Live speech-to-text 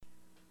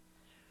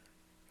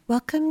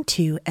Welcome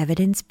to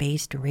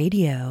Evidence-Based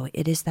Radio.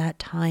 It is that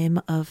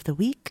time of the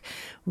week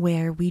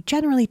where we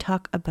generally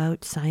talk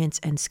about science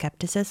and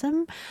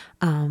skepticism,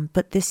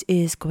 but this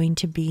is going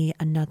to be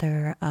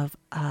another of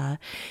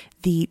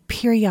the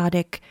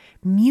periodic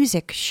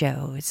music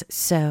shows.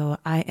 So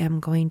I am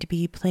going to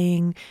be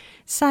playing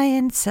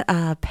science,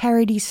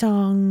 parody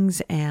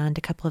songs, and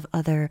a couple of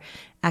other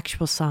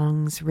actual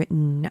songs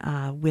written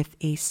with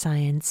a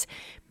science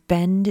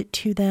bend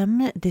to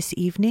them this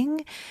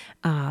evening.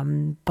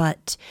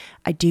 But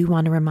I do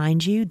want to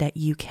remind you that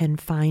you can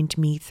find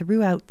me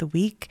throughout the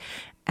week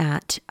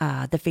at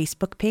the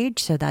Facebook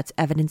page. So that's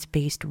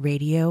Evidence-Based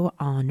Radio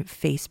on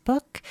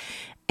Facebook.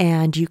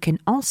 And you can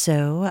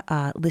also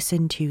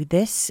listen to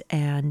this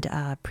and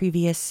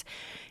previous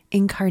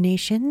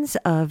incarnations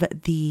of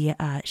the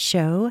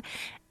show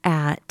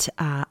at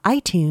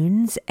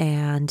iTunes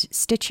and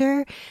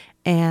Stitcher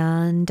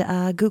and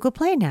Google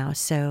Play now.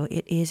 So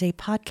it is a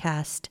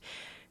podcast.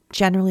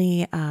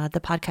 Generally,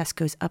 the podcast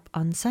goes up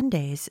on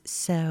Sundays.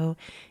 So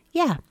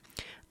yeah.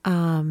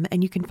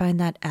 And you can find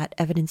that at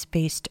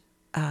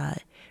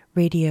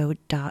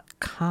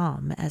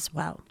evidencebasedradio.com as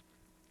well.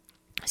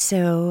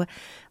 So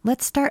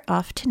let's start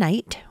off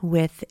tonight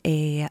with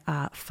a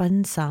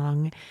fun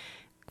song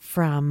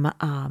from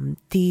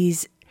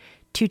these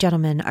two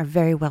gentlemen are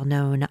very well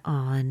known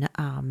on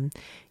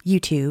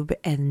YouTube,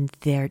 and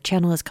their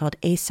channel is called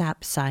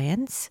ASAP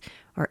Science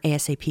or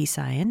ASAP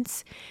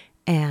Science.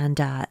 And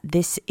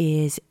this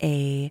is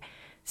a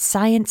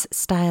science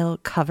style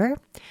cover.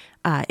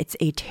 It's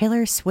a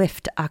Taylor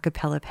Swift a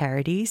cappella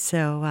parody.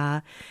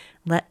 So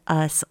let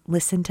us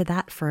listen to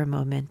that for a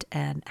moment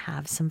and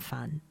have some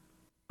fun.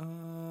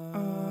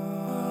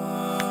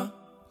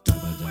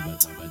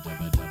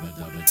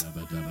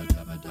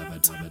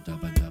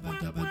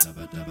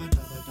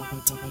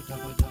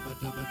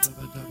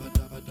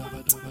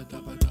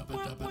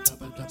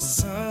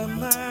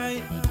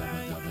 Sunlight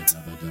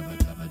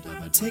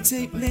takes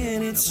 8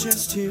 minutes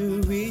just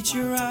to reach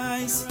your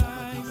eyes.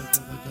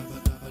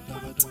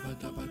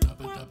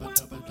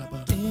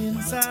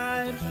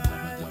 Inside,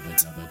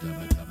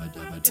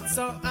 it's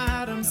all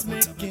atoms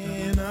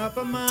making up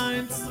our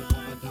minds.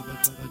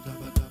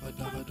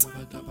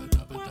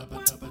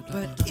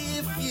 But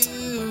if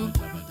you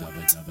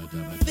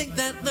think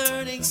that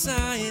learning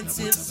science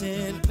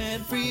isn't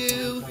meant for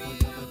you,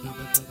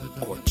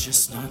 or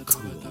just not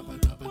cool,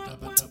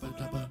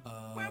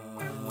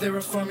 there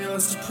are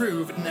formulas to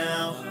prove it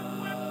now.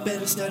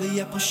 Better study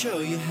up, I'll show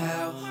you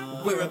how.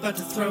 We're about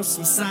to throw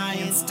some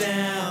science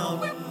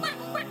down.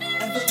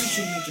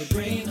 Evolution made your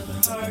brain,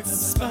 heart,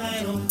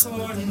 spinal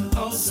cord, and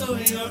also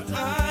your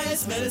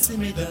eyes.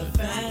 Medicine made the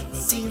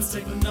vaccines,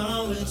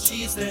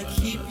 technologies that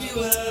keep you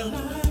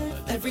alive.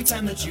 Every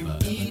time that you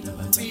eat,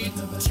 read,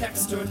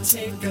 text, or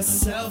take a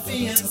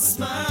selfie and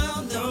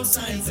smile, no,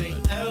 science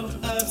ain't out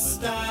of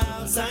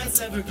style.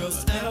 Science never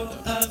goes out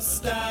of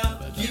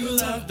style. You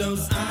love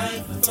those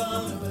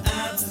iPhone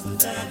apps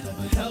that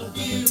help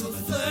you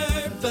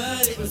flirt,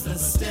 but it was the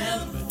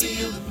STEM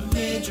field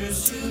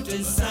majors who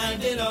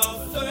designed it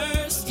all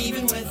first.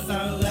 Even with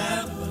our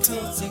lab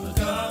coats and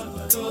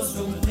goggles,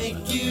 we'll make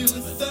you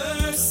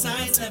thirst.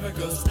 Science never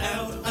goes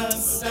out of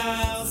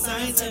style.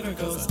 Science never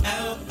goes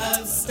out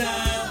of style.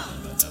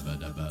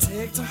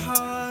 Take to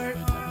heart,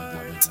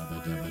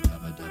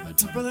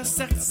 people are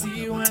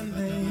sexy when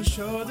they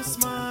show they're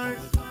smart.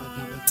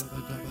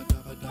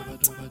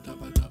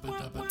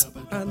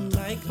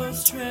 Unlike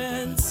most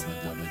trends,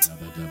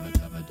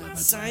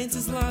 science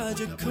is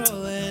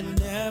logical and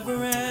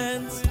never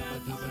ends.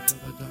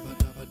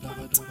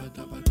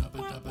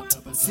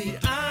 See,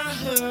 I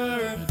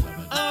heard,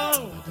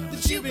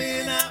 that you've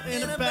been out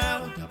and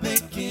about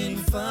making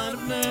fun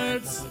of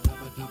nerds.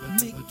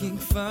 Making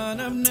fun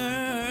of nerds.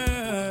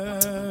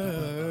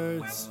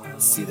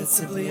 See, that's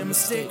simply a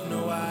mistake,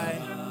 no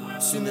why.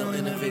 Soon they'll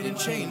innovate and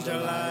change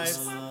our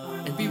lives,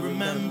 and be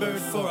remembered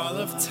for all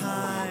of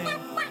time.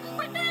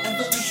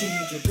 Evolution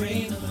made your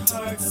brain,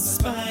 heart,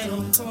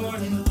 spinal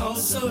cord, and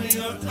also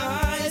your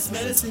eyes.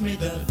 Medicine made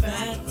the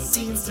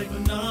vaccines,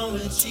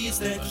 technologies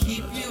that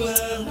keep you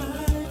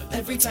alive.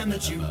 Every time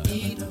that you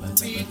eat,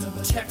 read,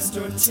 text,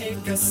 or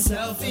take a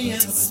selfie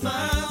and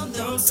smile,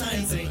 no,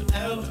 science ain't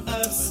out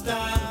of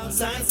style.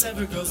 Science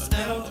never goes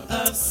out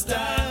of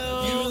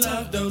style. You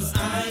love those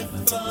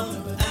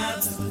iPhone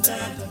apps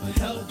that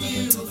help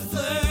you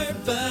flirt,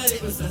 but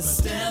it was the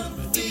STEM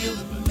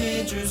field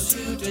majors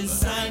who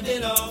designed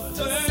it all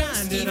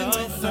first. Even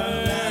with our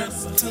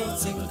labs,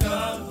 coats, and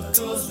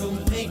goggles, will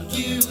make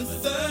you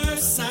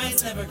thirst.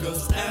 Science never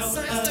goes out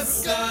of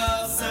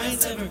style.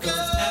 Science never goes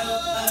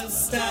out of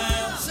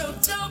style. So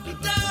don't be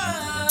dumb.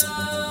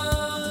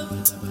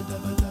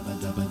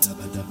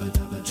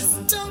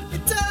 Just don't be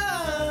dumb.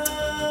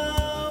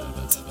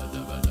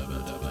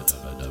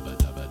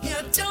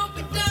 Yeah, don't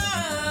be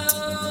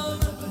dumb.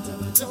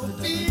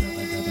 Don't be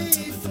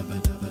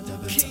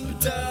king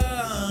dumb.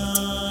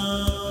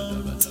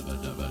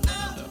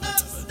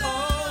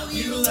 Oh,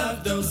 you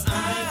love those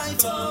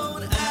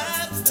iPhone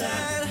apps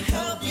that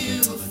help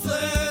you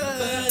flirt,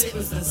 but it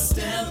was the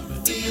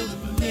STEM field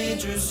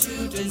managers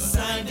who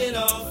designed it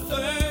all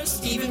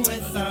first. Even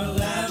with our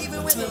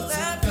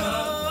lab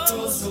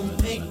goals will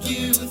make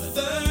you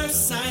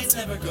thirst. Science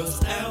never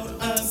goes out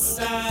of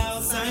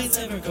style. Science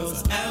never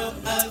goes out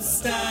of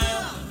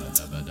style.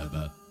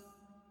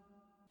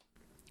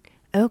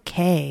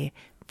 Okay,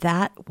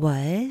 that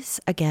was,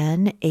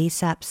 again,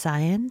 ASAP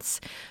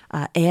Science,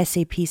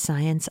 ASAP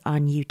Science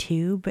on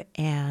YouTube,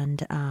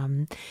 and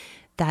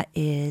that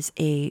is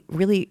a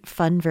really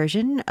fun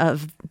version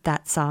of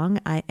that song.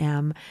 I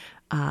am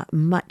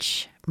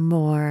much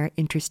more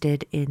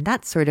interested in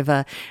that sort of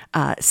a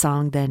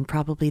song than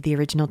probably the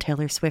original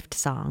Taylor Swift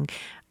song.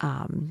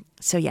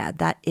 So yeah,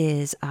 that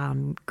is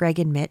Greg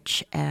and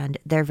Mitch, and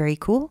they're very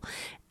cool.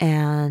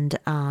 And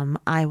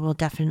I will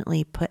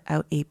definitely put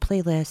out a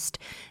playlist.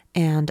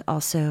 And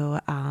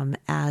also,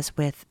 as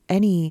with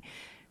any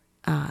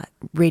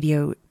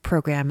radio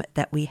program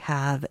that we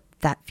have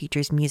that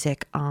features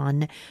music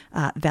on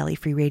Valley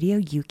Free Radio,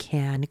 you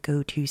can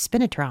go to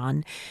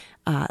Spinatron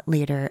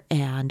later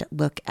and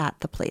look at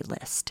the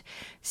playlist.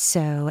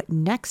 So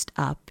next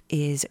up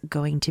is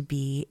going to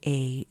be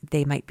a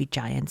They Might Be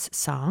Giants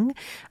song.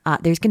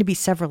 There's going to be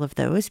several of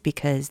those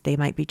because They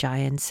Might Be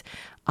Giants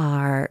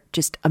are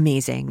just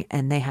amazing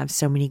and they have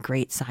so many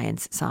great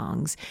science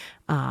songs.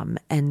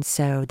 And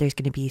so there's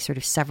going to be sort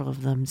of several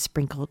of them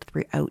sprinkled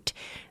throughout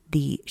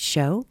the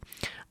show.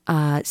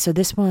 So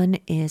this one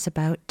is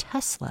about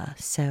Tesla,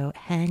 so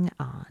hang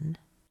on.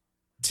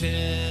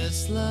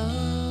 Tesla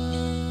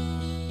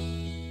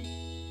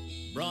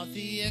brought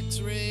the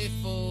X-ray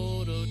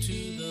photo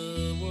to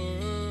the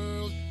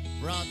world,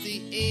 brought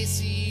the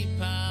AC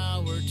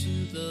power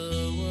to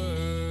the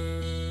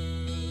world.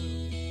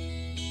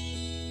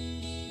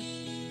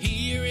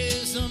 Here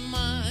is a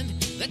mind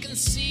that can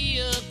see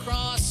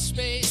across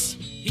space.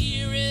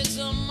 Here is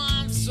a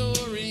mind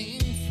soaring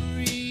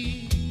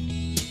free.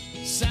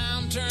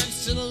 Sound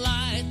turns to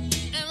light,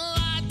 and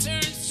light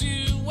turns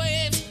to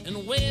waves,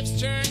 and waves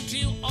turn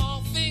to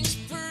all things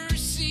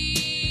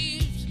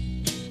perceived.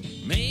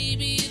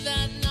 Maybe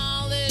that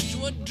knowledge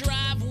would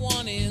drive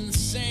one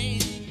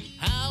insane.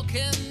 How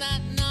can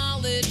that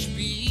knowledge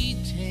be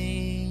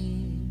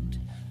tamed?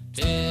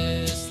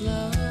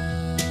 Tesla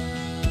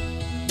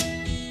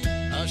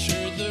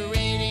ushered the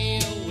radio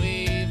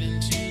wave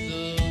into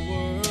the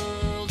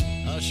world,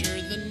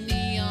 ushered the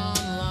neon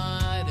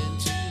light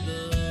into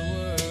the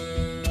world.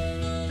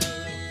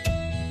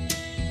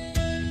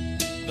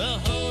 The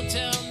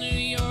Hotel New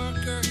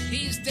Yorker,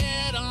 he's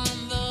dead on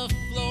the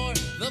floor.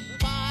 The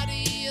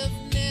body of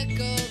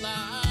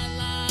Nikolai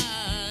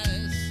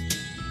lies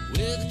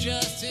with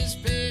just his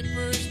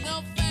papers,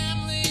 no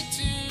family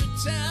to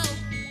tell.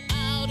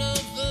 Out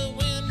of the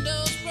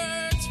windows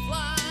birds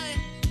fly.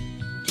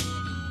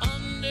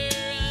 Under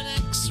an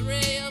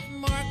X-ray of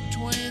Mark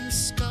Twain's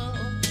skull,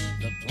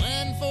 the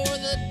plan for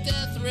the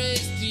death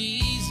ray's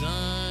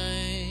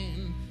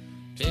design.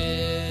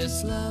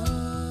 Tesla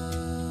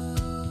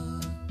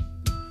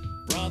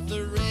brought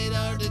the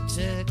radar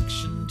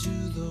detection to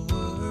the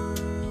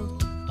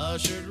world,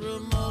 ushered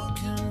remote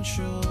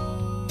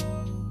control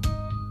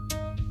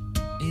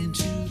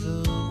into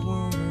the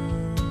world,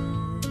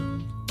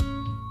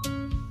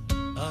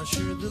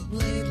 ushered the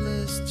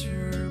bladeless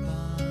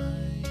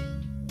turbine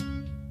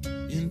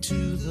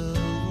into the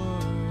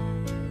world,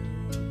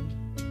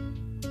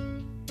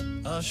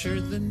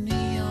 ushered the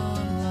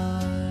neon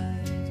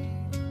light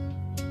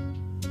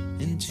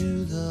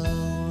into the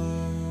world.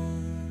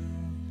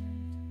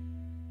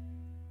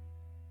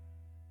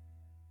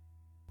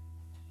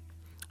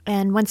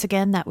 And once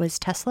again, that was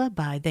Tesla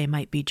by They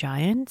Might Be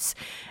Giants.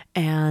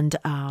 And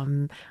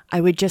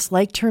I would just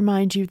like to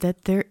remind you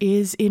that there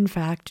is, in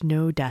fact,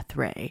 no death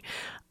ray.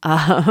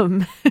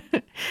 I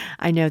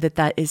know that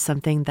that is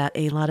something that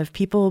a lot of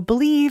people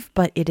believe,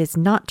 but it is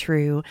not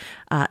true.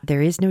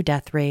 There is no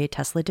death ray.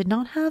 Tesla did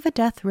not have a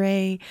death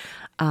ray.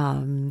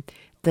 The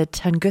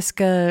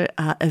Tunguska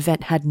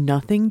event had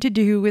nothing to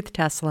do with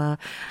Tesla.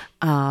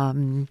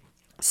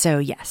 So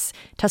yes,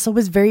 Tesla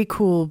was very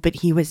cool, but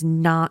he was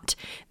not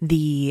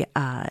the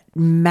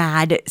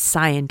mad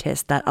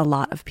scientist that a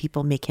lot of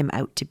people make him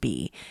out to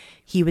be.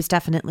 He was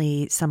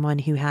definitely someone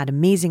who had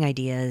amazing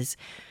ideas,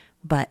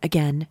 but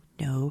again,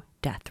 no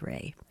death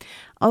ray.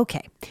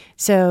 Okay,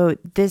 so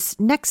this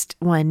next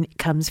one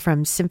comes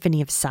from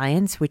Symphony of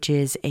Science, which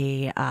is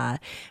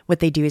what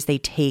they do is they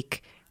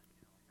take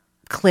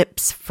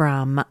clips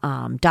from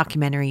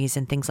documentaries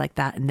and things like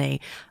that, and they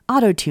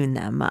auto-tune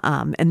them.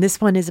 And this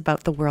one is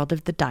about the world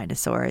of the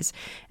dinosaurs,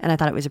 and I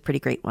thought it was a pretty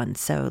great one.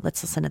 So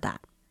let's listen to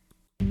that.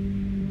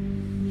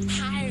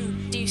 How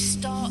do you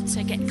start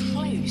to get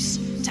close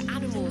to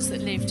animals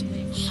that lived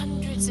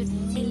hundreds of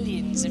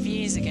millions of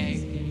years ago?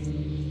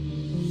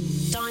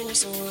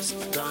 Dinosaurs.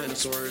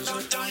 Dinosaurs.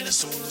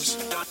 Dinosaurs.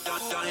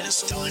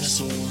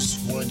 Dinosaurs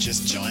weren't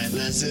just giant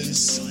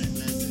lizards,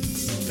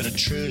 but a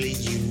truly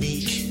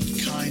unique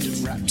kind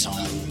of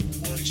reptile.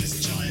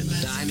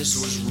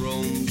 Dinosaurs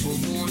roamed for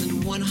more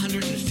than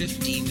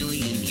 150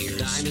 million years.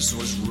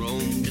 Dinosaurs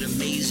roamed in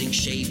amazing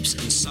shapes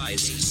and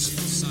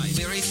sizes.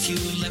 Very few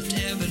left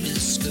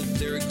evidence of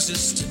their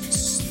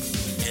existence.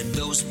 and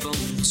those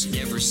bones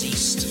never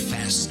cease to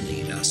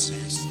fascinate us.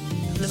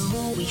 The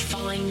more we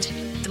find,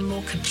 the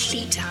more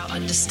complete our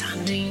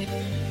understanding,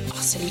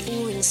 utterly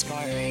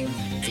awe-inspiring,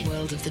 the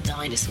world of the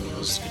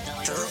dinosaurs.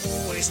 There are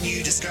always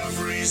new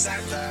discoveries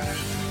out there,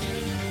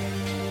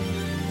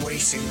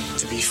 waiting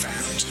to be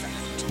found,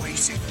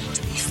 waiting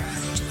to be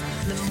found.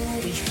 The more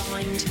we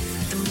find,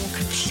 the more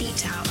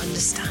complete our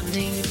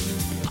understanding,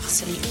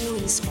 utterly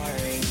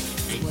awe-inspiring,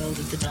 the world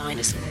of the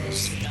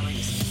dinosaurs.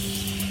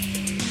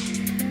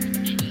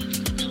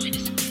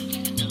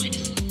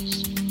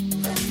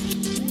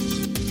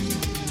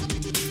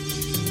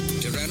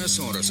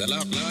 Tyrannosaurus, the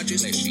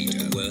largest flesh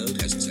eater the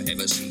world has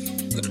ever seen.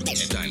 The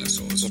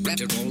dinosaurs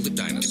splattered all the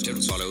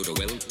dinosaurs, followed a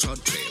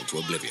well-trod trail to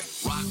oblivion.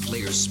 Rock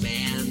layers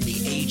span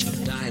the age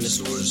of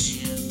dinosaurs.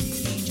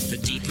 The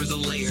deeper the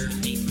layer,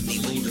 the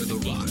older the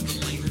rock.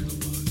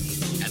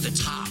 At the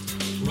top,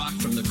 rock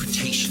from the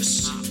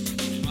Cretaceous.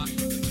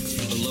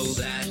 Below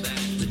that,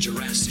 the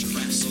Jurassic.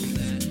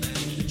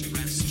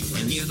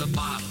 And near the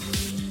bottom,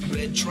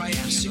 red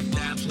Triassic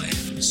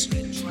badlands.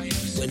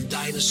 When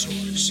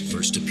dinosaurs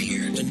first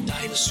appeared. The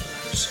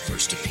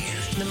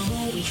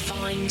more we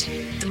find,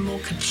 the more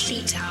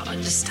complete our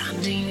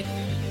understanding,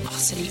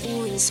 utterly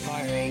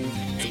awe-inspiring,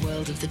 the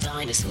world of the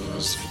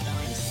dinosaurs.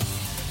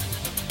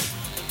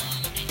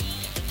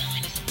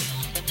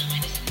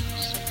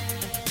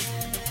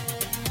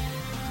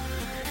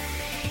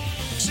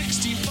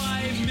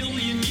 65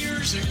 million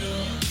years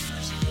ago,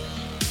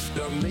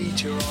 the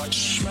meteorite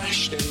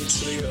smashed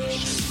into the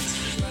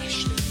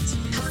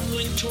earth,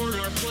 hurtling toward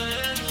our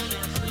planet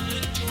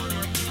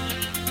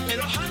at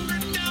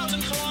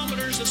 100,000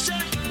 kilometers a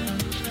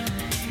second.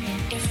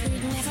 If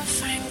we'd never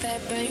found their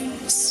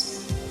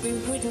bones, we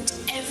wouldn't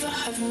ever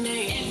have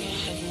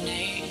known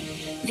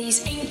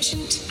these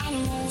ancient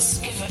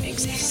animals ever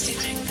existed.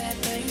 Found their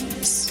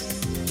bones,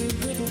 we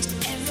wouldn't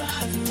ever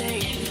have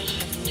known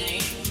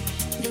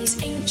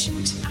these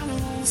ancient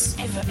animals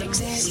ever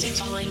existed.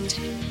 The more we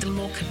find, the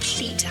more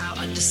complete our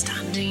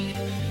understanding,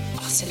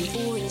 utterly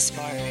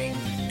awe-inspiring,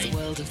 the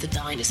world of the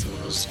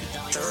dinosaurs.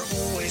 There are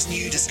always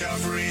new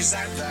discoveries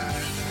out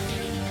there,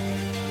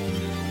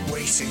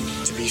 waiting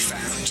to be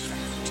found,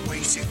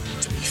 waiting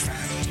to be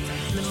found.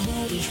 The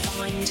more we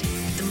find,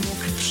 the more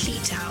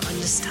complete our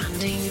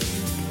understanding,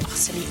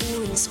 utterly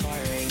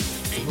awe-inspiring,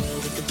 the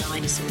world of the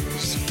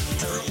dinosaurs.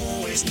 There are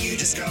always new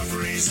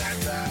discoveries out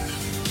there,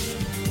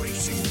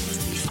 waiting to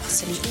be found.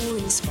 Utterly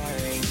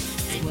awe-inspiring,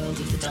 the world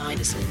of the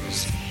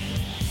dinosaurs.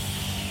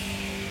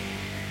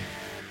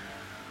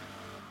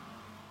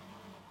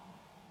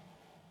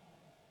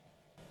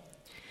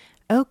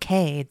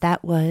 Okay,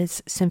 that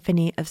was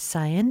Symphony of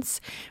Science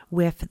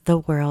with The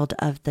World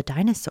of the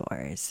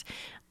Dinosaurs.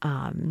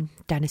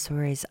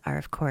 Dinosaurs are,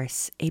 of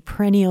course, a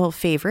perennial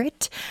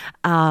favorite.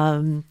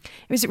 It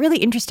was really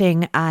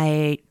interesting.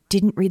 I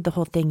didn't read the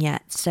whole thing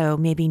yet, so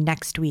maybe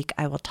next week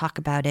I will talk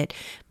about it.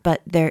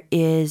 But there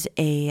is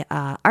a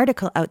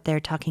article out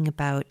there talking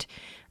about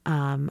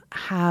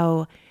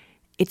how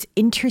it's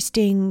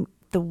interesting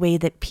the way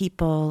that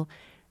people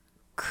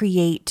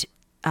create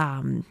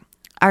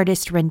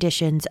artist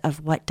renditions of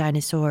what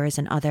dinosaurs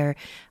and other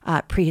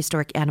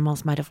prehistoric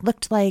animals might have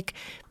looked like,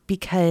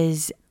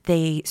 because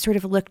they sort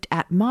of looked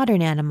at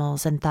modern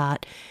animals and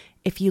thought,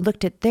 if you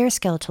looked at their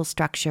skeletal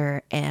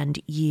structure and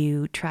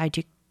you tried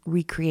to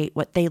recreate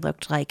what they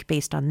looked like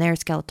based on their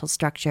skeletal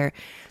structure,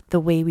 the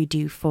way we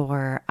do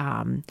for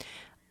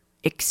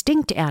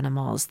extinct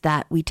animals,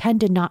 that we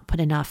tend to not put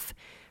enough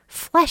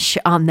flesh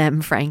on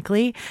them,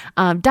 frankly.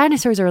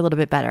 Dinosaurs are a little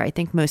bit better. I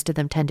think most of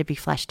them tend to be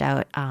fleshed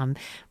out,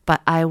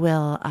 but I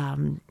will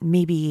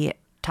maybe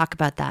talk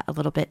about that a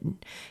little bit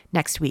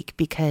next week,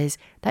 because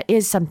that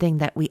is something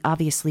that we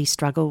obviously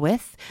struggle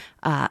with.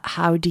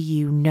 How do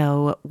you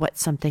know what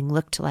something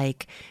looked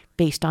like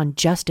based on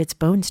just its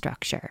bone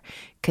structure?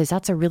 Because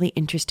that's a really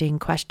interesting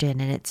question,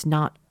 and it's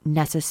not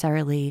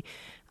necessarily,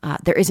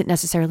 there isn't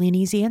necessarily an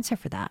easy answer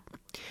for that.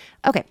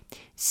 Okay,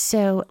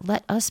 so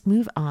let us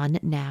move on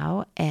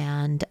now,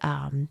 and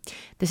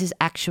this is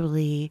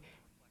actually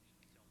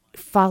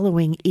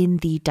following in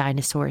the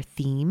dinosaur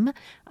theme.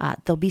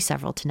 There'll be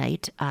several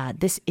tonight.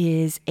 This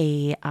is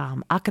a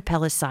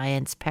acapella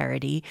science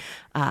parody.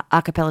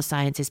 Acapella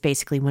science is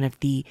basically one of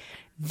the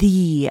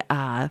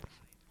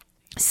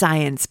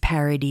science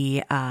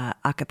parody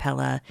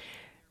acapella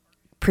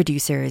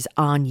producers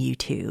on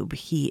YouTube.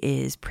 He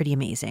is pretty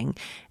amazing.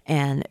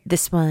 And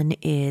this one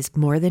is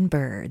More Than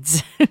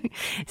Birds.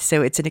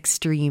 So it's an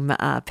extreme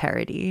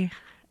parody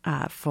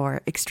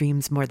for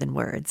extremes more than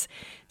words.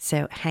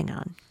 So hang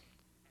on.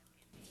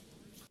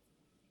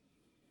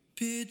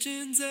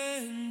 Pigeons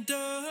and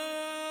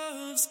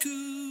doves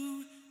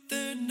coo,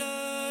 they're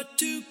not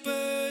two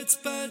birds,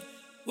 but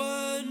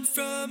one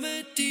from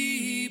a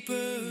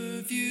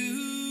deeper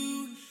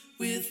view,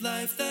 with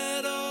life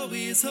that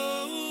always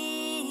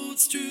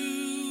holds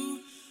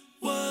true.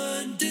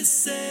 One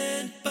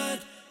descent,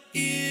 but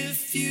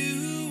if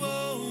you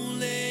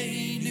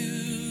only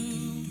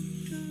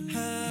knew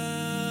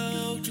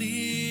how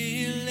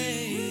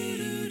clearly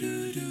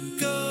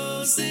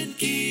goes ancient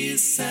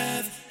geese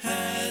have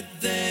had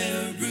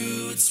their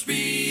roots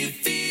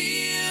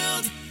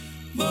revealed.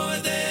 More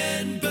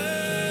than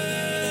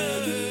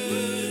birds,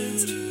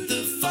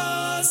 the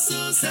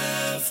fossils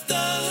have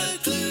the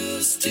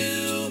clues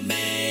to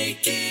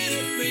make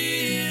it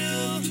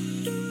real.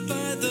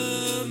 By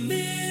the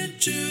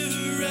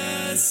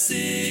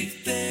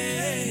mid-Jurassic,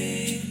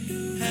 they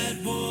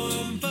had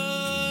warm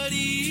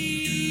bodies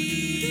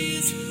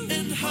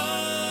and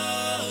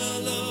hollow,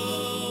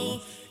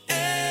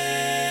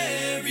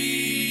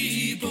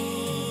 airy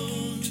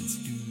bones.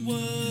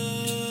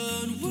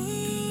 What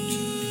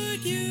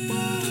would you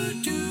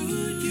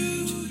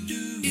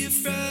do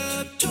if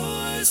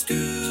raptors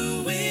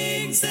grew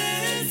wings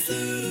and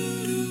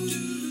flew?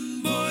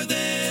 More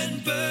than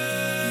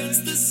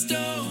birds, the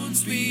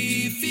stones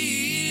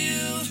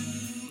reveal.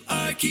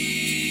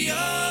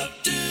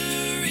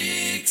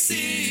 Archaeopteryx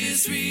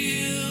is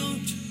real.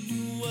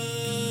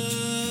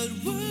 What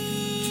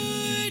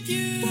would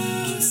you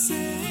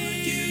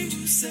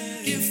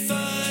say if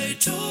I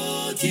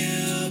told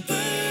you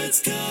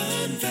birds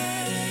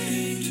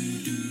convey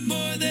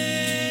more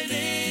than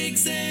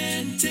eggs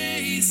and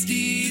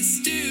tasty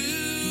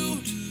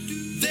stew?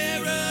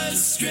 They're a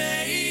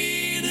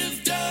strain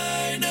of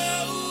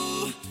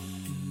dino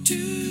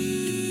too.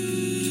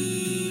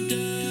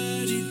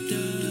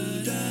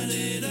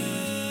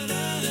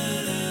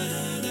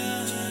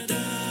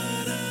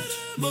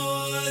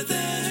 More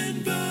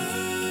than birds.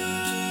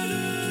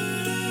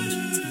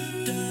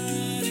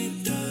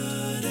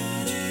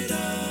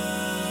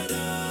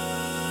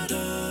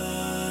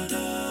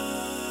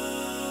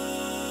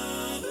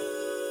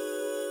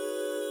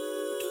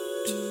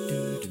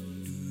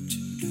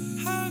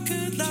 How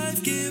could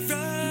life give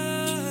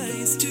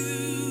rise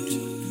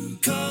to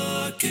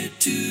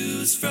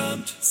cockatoos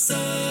from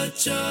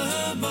such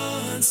a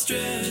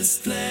monstrous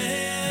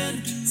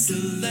plan?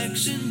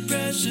 Selection,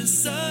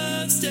 precious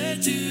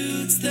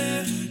substitutes,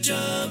 their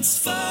jumps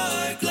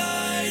far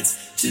glides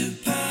to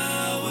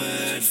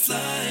powered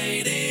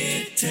flight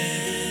it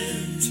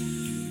tends.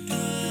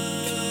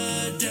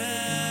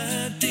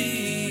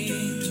 Adapting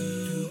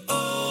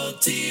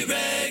old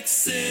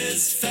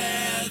T-Rex's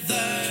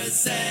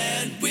feathers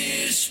and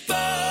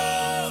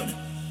wishbone.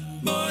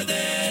 More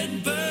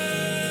than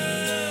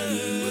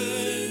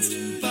birds,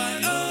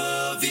 by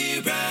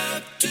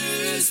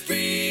oviraptors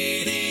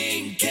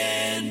breeding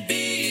can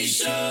be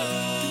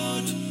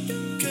shown.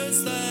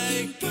 'Cause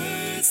like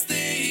birds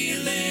they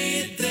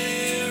laid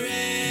their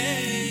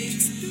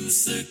eggs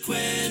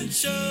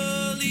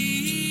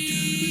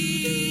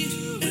sequentially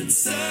and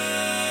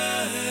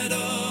sat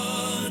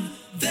on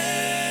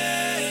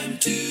them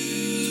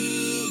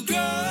to grow.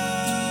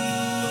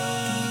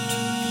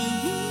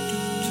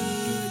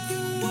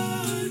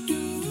 What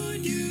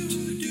would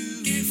you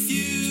do if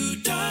you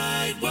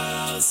died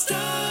while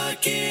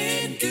stuck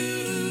in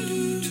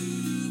goo?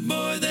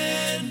 More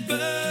than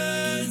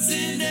birds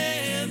in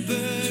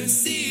amber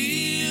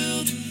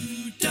sealed,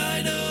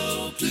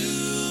 dino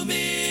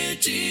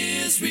plumage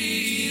is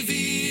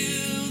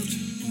revealed.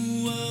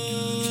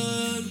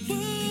 What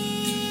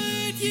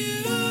would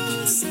you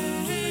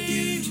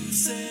say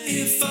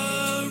if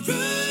our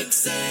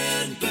rooks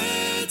and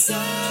birds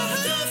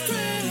of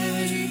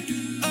prey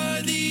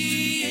are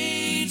the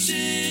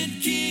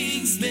ancient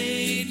kings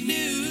made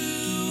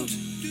new?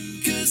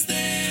 'Cause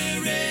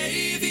they're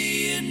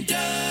avian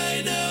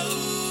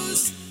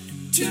dinos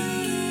too.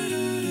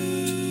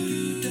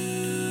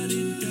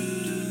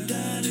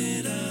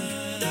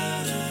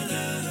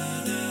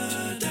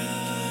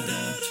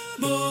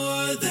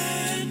 More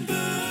than birds.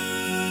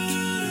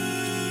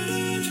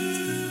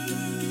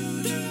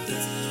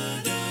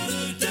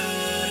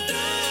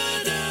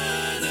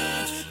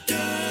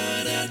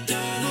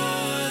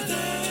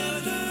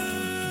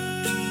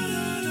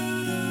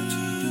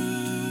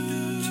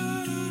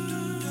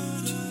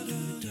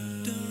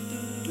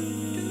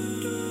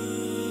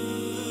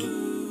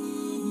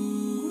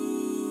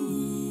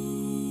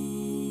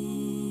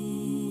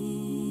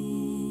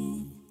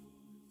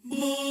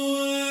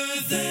 More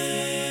than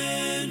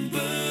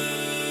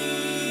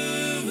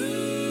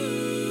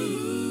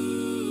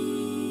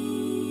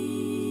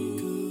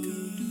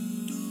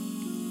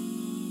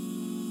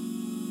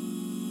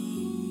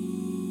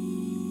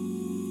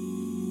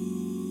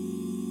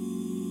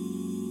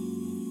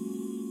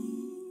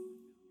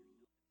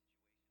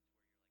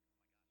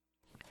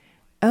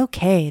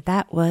Okay,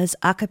 that was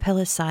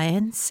Acapella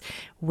Science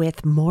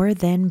with More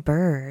Than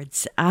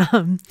Birds.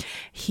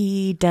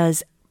 He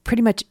does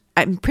pretty much,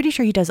 I'm pretty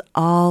sure he does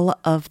all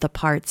of the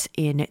parts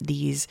in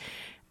these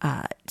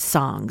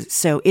songs.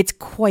 So it's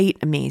quite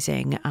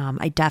amazing.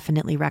 I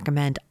definitely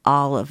recommend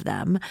all of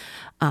them.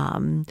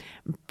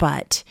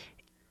 But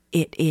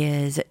it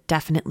is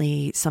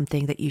definitely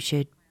something that you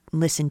should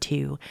listen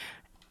to.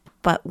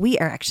 But we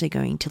are actually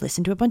going to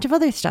listen to a bunch of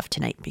other stuff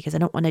tonight because I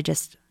don't want to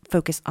just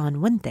focus on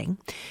one thing.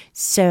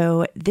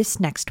 So this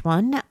next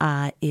one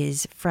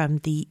is from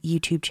the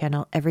YouTube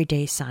channel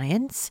Everyday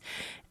Science.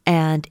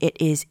 and it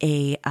is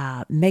a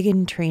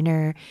Meghan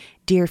Trainor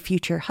Dear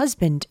Future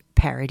Husband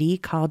parody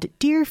called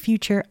Dear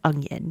Future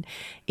Onion.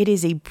 It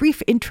is a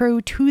brief intro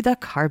to the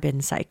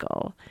carbon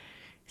cycle.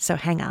 So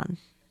hang on.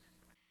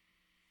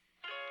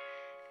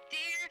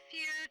 Dear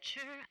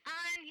future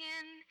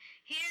onion,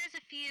 here's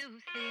a few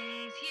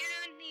things you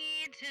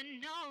need to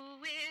know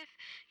if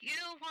you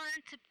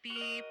want to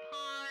be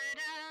part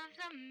of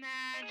the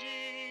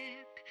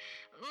magic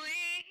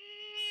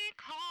we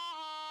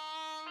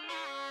call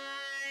life.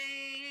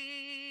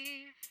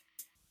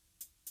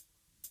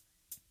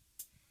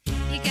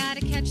 You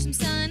gotta catch some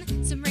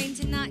sun, some rain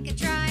to not get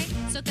dry.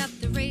 Soak up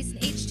the rays in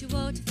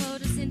H2O to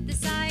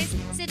photosynthesize.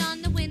 Sit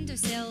on the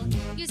windowsill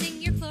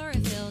using your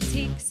chlorophyll.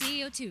 Take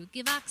CO2,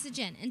 give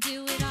oxygen, and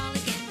do it all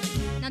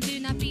again. Now do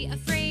not be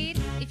afraid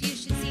if you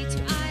should see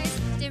two eyes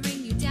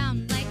staring you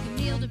down like a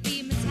meal to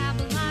be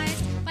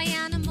metabolized by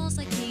animals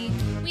like me.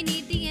 We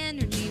need the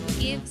energy. We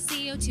give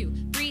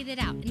CO2, breathe it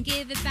out, and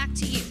give it back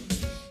to you.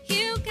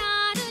 You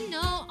gotta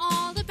know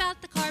all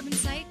about the carbon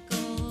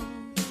cycle.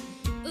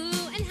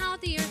 Ooh, and how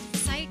the earth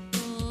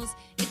cycles.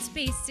 It's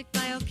basic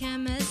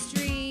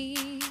biochemistry.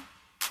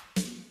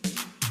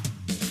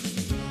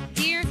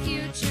 Dear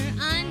future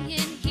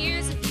onion,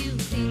 here's a few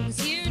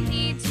things you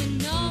need to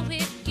know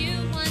if you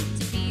want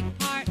to be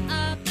part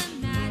of the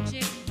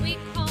magic we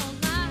call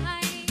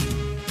life.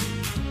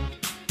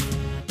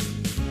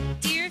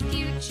 Dear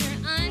future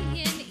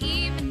onion,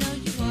 even though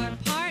you are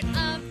part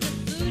of the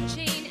food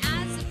chain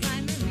as a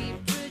primary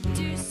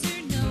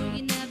producer, no,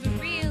 you never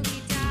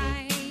really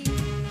die.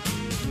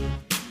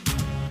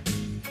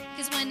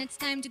 'Cause when it's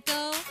time to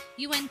go,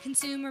 you and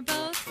consumer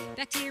both,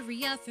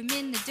 bacteria from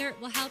in the dirt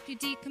will help you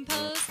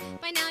decompose.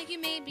 By now you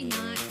may be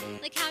not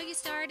like how you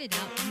started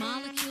out. The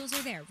molecules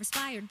are there,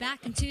 respired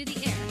back into the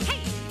air.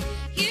 Hey,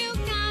 you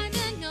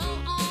gotta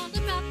know all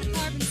about the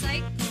carbon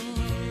cycle.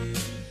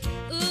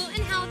 Ooh,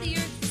 and how the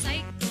earth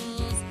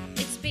cycles.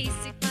 It's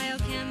basic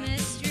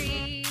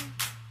biochemistry.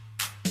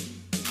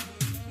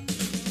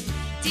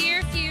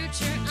 Dear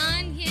future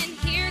onion,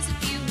 here's a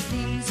few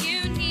things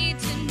you need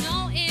to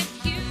know if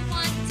you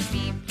want to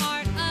be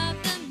part of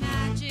the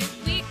magic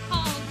we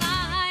call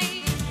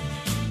life.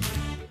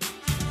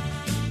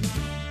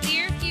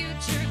 Dear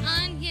future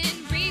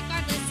onion,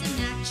 regardless of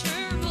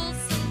natural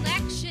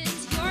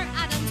selections, your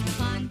atoms will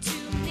bond to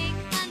make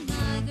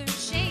another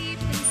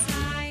shape and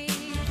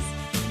size.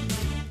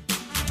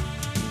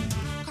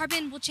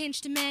 Carbon will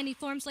change to many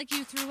forms like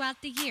you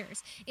throughout the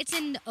years. It's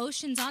in the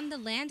oceans, on the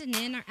land, and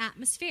in our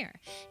atmosphere.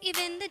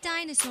 Even the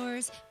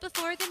dinosaurs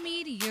before the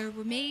meteor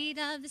were made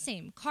of the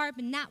same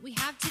carbon that we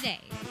have today.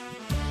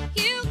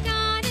 You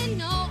gotta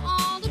know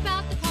all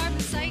about the carbon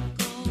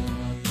cycle.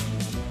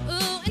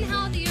 Ooh, and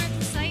how the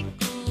earth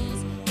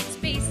cycles. It's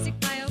basic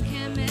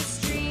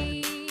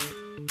biochemistry.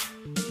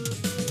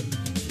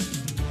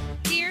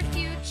 Dear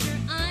future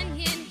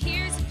onion,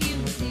 here's a few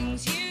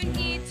things you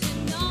need to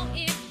know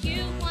if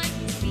you want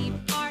to be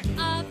part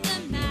of the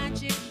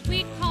magic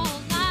we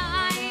call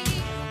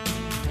life.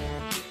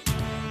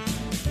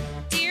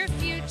 Dear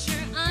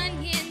future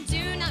onion,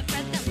 do not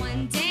fret that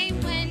one day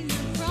when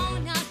you're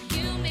grown up,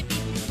 you may be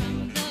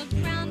from the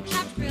ground,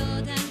 half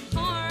grilled and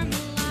caramelized.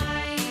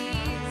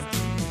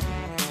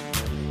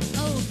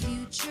 Oh,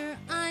 future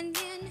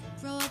onion,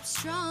 grow up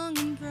strong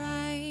and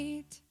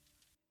bright.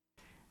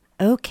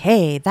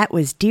 Okay, that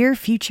was Dear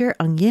Future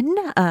Onion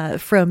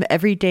from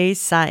Everyday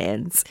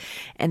Science.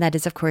 And that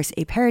is, of course,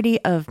 a parody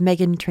of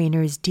Meghan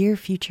Trainor's Dear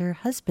Future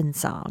Husband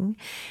song.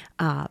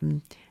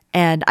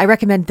 And I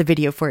recommend the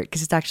video for it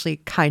because it's actually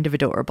kind of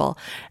adorable.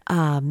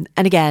 And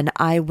again,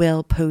 I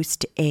will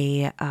post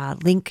a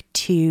link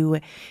to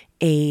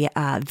a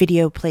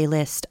video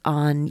playlist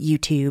on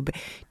YouTube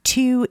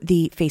to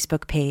the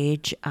Facebook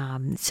page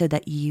so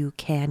that you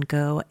can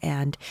go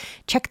and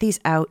check these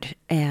out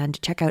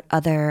and check out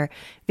other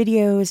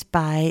videos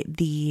by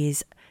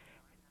these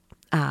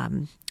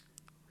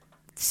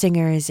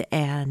singers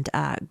and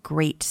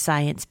great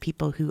science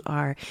people who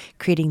are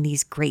creating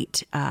these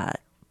great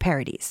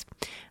parodies.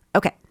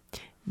 Okay.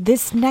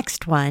 This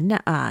next one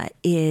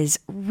is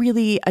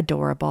really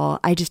adorable.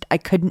 I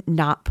couldn't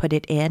not put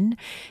it in.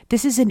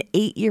 This is an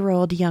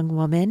 8-year-old young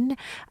woman,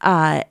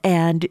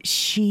 and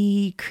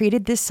she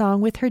created this song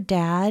with her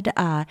dad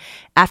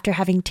after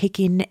having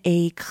taken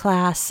a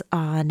class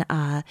on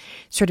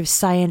sort of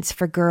science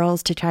for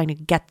girls to try to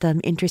get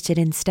them interested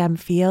in STEM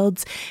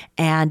fields,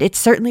 and it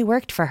certainly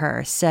worked for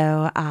her.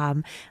 So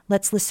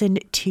let's listen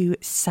to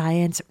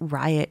Science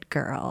Riot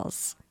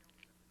Girls.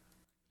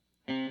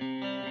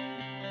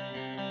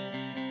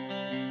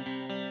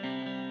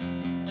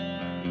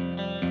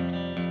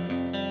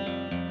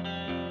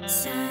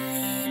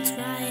 Science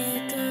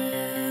riot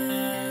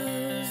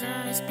girls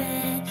are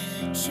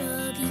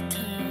special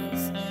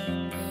because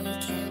they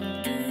can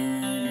do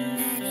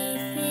many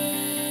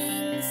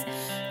things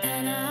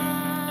that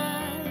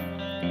are.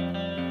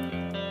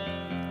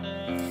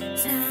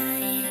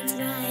 Science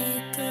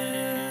riot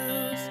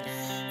girls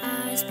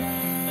are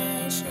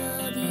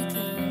special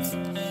because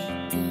they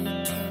can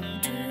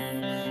do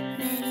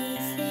many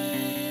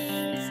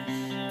things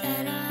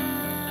that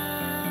are.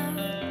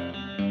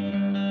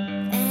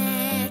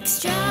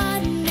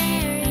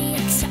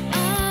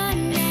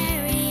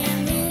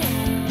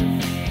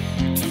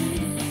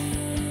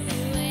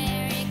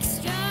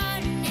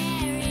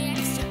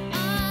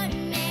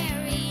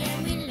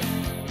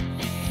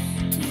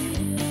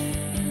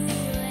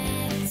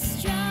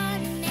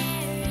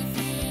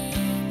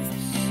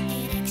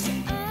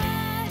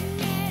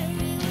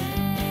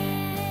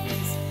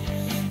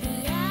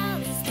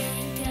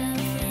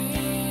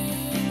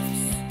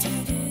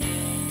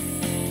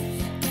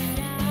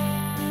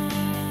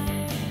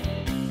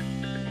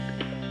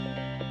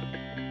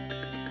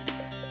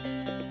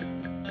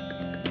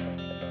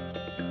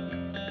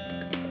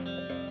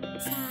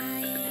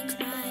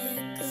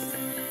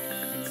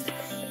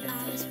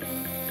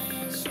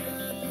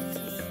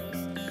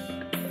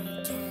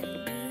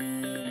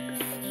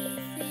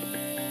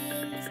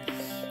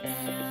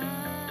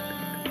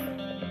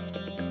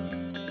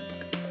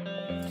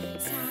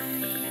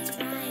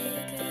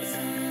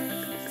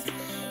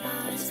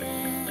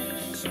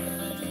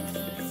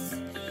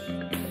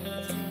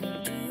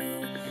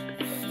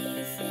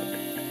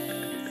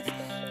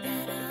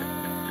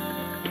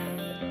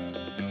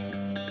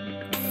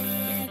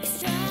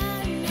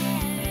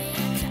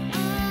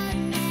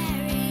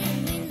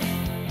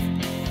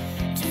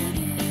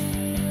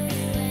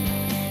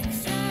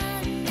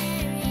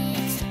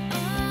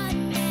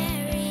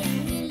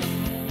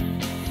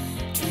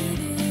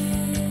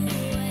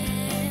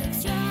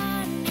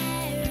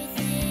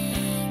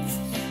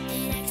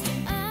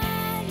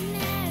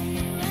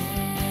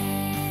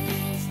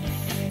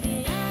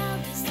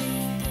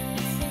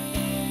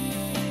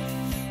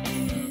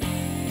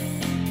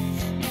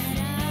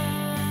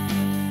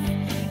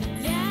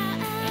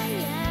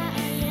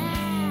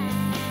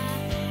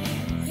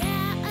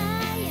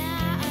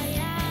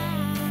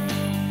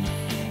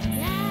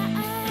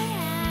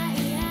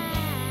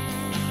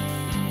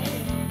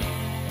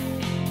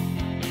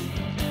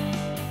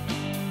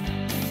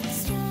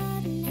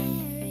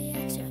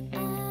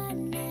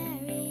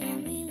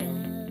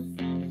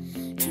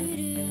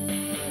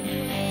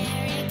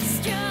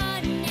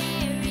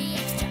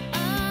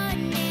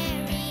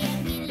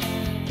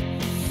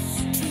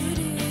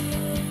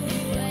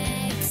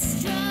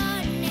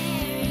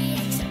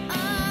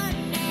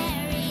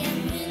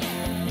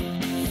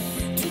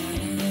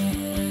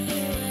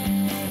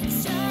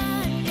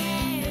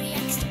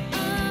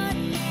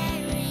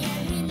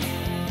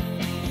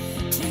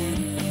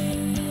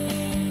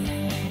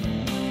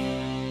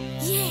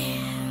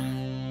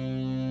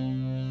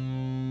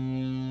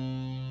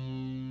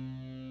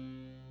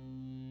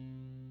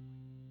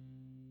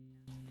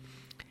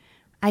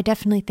 I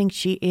definitely think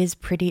she is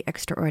pretty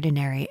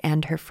extraordinary,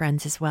 and her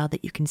friends as well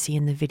that you can see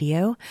in the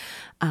video.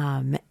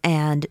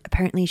 And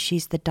apparently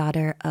she's the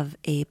daughter of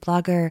a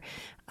blogger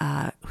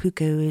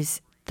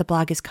the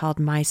blog is called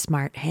My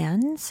Smart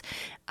Hands,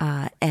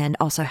 and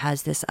also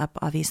has this up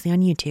obviously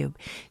on YouTube.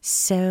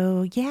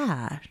 So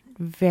yeah,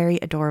 very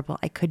adorable.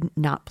 I couldn't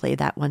not play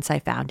that once I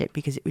found it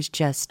because it was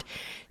just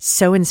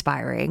so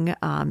inspiring.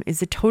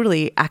 It's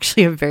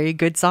actually a very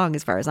good song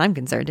as far as I'm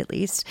concerned, at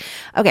least.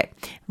 Okay,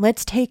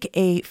 let's take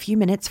a few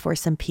minutes for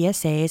some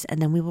PSAs, and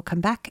then we will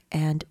come back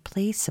and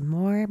play some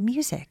more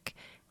music.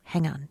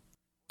 Hang on.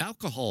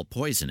 Alcohol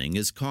poisoning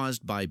is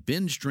caused by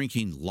binge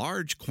drinking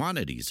large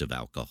quantities of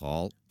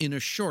alcohol in a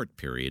short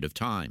period of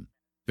time.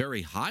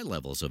 Very high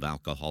levels of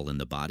alcohol in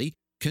the body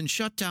can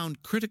shut down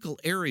critical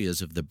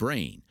areas of the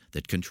brain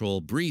that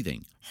control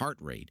breathing, heart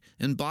rate,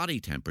 and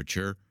body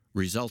temperature,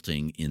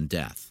 resulting in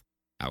death.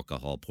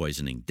 Alcohol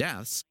poisoning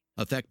deaths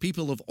affect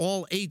people of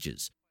all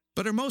ages,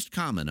 but are most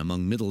common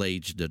among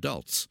middle-aged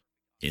adults.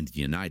 In the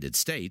United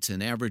States,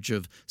 an average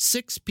of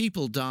 6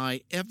 people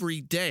die every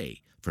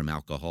day from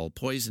alcohol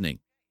poisoning.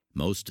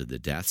 Most of the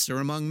deaths are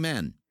among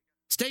men.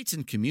 States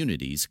and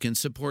communities can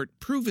support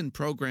proven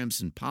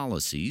programs and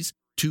policies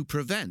to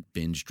prevent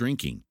binge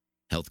drinking.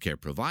 Healthcare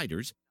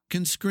providers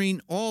can screen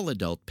all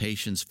adult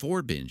patients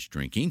for binge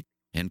drinking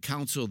and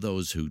counsel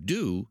those who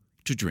do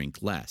to drink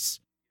less.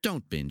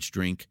 Don't binge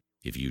drink.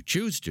 If you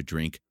choose to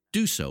drink,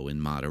 do so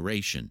in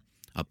moderation.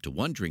 Up to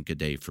 1 drink a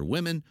day for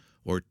women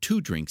or 2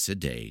 drinks a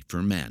day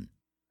for men.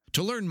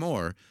 To learn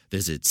more,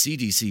 visit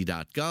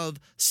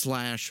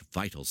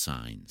cdc.gov/vital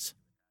signs.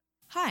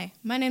 Hi,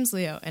 my name's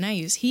Leo, and I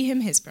use he,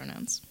 him, his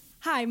pronouns.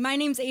 Hi, my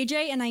name's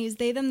AJ, and I use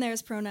they, them,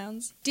 theirs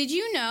pronouns. Did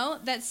you know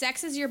that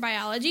sex is your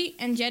biology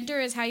and gender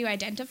is how you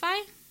identify?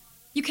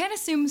 You can't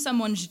assume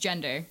someone's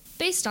gender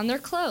based on their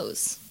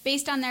clothes,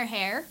 based on their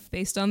hair,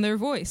 based on their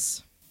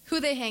voice,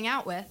 who they hang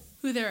out with,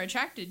 who they're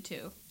attracted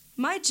to.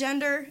 My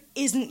gender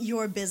isn't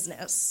your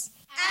business.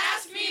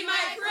 Ask me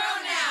my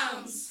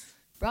pronouns!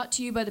 Brought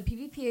to you by the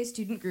PVPA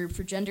Student Group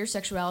for Gender,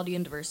 Sexuality,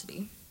 and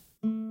Diversity.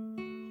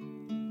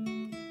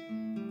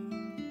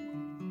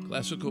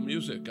 Classical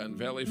music on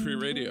Valley Free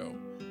Radio.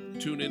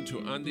 Tune in to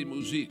Andi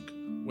Musique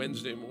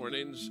Wednesday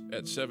mornings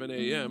at 7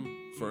 a.m.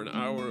 for an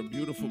hour of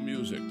beautiful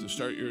music to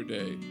start your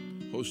day.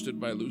 Hosted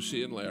by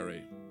Lucy and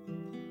Larry.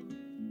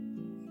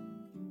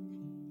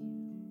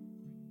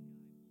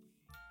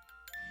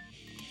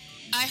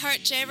 I Heart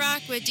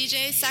J-Rock with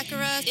DJ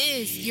Sakura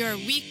is your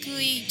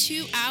weekly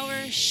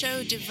 2-hour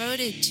show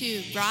devoted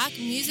to rock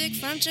music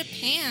from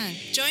Japan.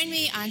 Join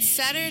me on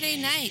Saturday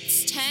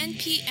nights, 10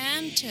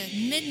 p.m. to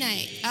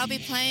midnight. I'll be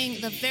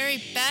playing the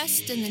very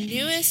best and the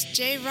newest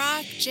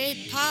J-Rock,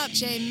 J-Pop,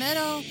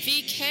 J-Metal,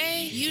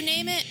 VK, you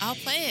name it, I'll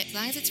play it, as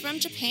long as it's from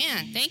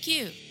Japan. Thank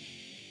you.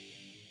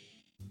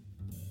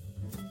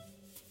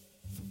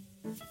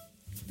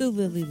 The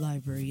Lily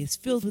Library is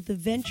filled with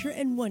adventure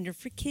and wonder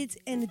for kids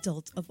and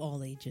adults of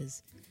all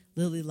ages.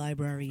 Lily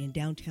Library in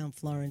downtown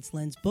Florence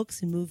lends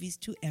books and movies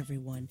to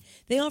everyone.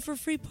 They offer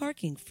free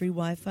parking, free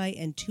Wi-Fi,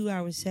 and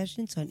 2-hour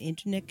sessions on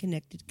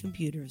internet-connected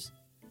computers.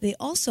 They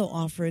also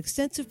offer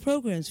extensive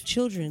programs for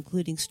children,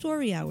 including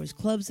story hours,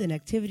 clubs, and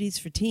activities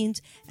for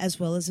teens, as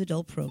well as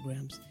adult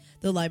programs.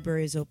 The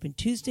library is open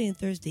Tuesday and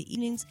Thursday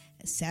evenings,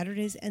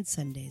 Saturdays and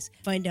Sundays.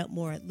 Find out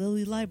more at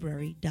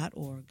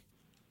lilylibrary.org.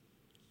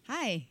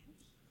 Hi.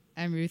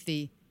 I'm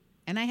Ruthie,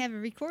 and I have a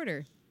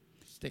recorder.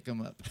 Stick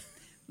 'em up.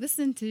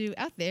 Listen to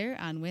Out There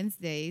on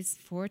Wednesdays,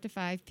 4 to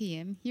 5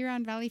 p.m. here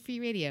on Valley Free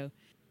Radio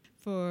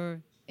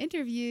for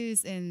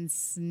interviews and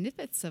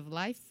snippets of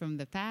life from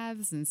the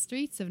paths and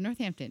streets of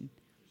Northampton.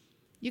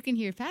 You can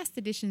hear past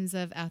editions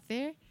of Out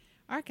There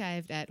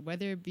archived at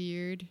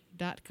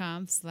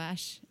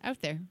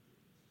weatherbeard.com/outthere.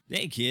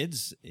 Hey,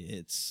 kids.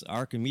 It's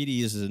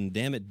Archimedes and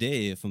Dammit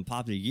Dave from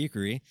Popular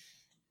Geekery.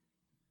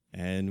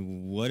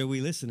 And what are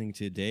we listening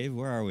to, Dave?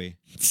 Where are we?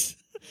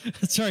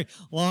 Sorry,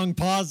 long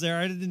pause there.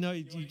 I didn't know.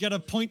 You got to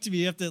point to me.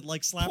 You have to,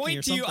 like, slap me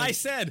or something. Point to you. I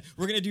said,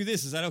 we're going to do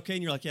this. Is that okay?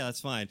 And you're like, yeah, that's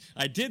fine.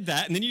 I did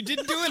that, and then you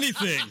didn't do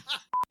anything.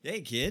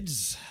 Hey,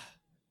 kids.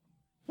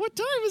 What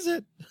time is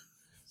it?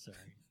 Sorry.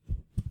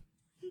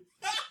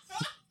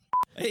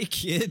 Hey,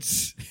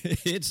 kids.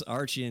 It's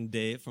Archie and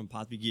Dave from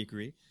Popular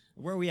Geekery.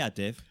 Where are we at,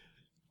 Dave?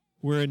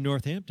 We're in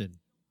Northampton.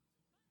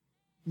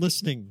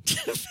 Listening.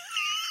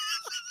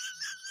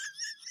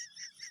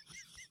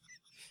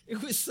 It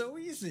was so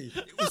easy.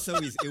 It was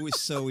so easy. It was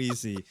so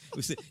easy.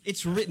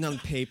 It's written on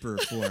paper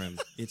for him.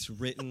 It's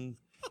written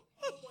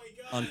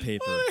on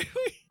paper.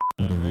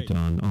 Right.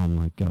 Done. Oh,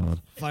 my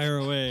God. Fire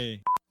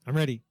away. I'm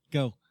ready.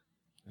 Go.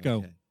 Go.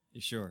 Okay.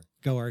 You sure?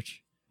 Go,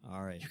 Arch.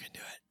 All right. You can do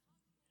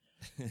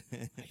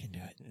it. I can do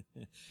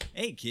it.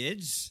 Hey,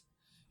 kids.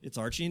 It's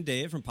Archie and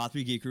Dave from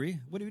Popular Geekery.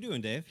 What are we doing,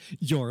 Dave?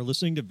 You're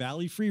listening to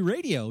Valley Free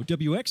Radio,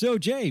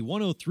 WXOJ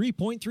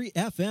 103.3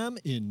 FM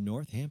in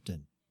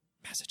Northampton,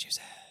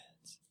 Massachusetts.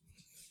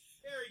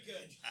 Very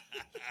good.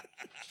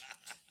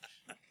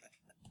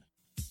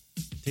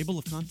 Table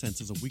of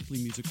Contents is a weekly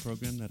music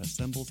program that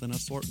assembles an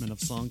assortment of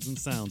songs and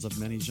sounds of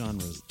many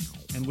genres,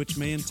 and which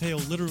may entail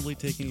literally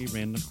taking a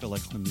random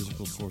collection of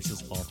musical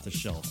sources off the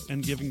shelf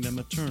and giving them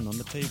a turn on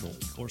the table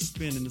or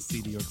spin in the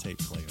CD or tape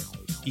player.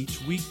 Each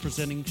week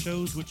presenting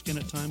shows which can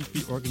at times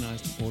be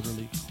organized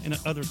orderly and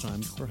at other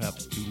times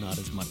perhaps be not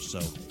as much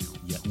so,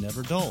 yet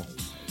never dull.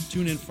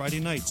 Tune in Friday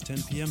nights,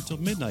 10 p.m. till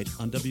midnight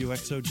on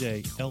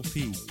WXOJ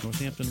LP,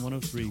 Northampton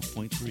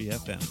 103.3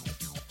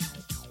 FM.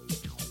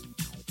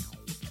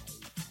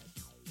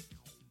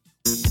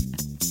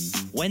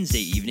 Wednesday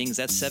evenings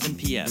at 7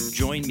 p.m.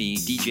 Join me,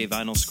 DJ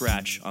Vinyl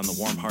Scratch, on the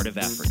warm heart of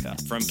Africa.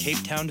 From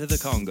Cape Town to the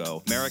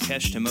Congo,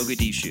 Marrakesh to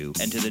Mogadishu,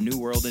 and to the New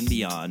World and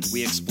beyond,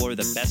 we explore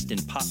the best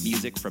in pop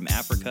music from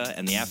Africa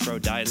and the Afro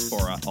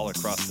diaspora all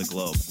across the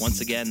globe.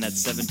 Once again, that's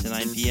 7 to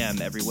 9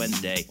 p.m. every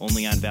Wednesday,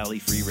 only on Valley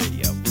Free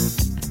Radio.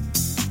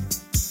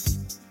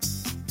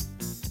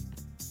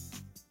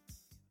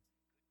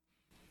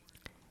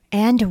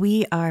 And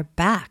we are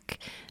back.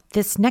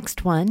 This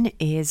next one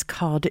is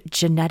called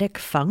Genetic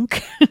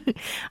Funk.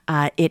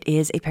 It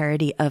is a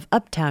parody of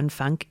Uptown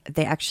Funk.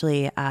 They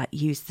actually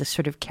use the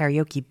sort of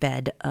karaoke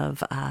bed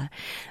of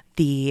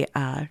the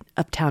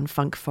Uptown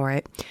Funk for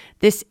it.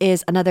 This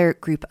is another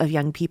group of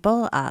young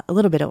people, a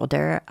little bit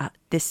older.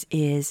 This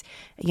is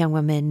a young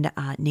woman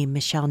named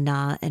Michelle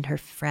Na and her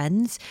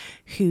friends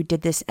who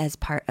did this as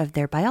part of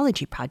their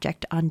biology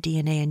project on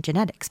DNA and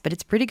genetics. But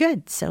it's pretty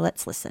good, so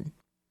let's listen.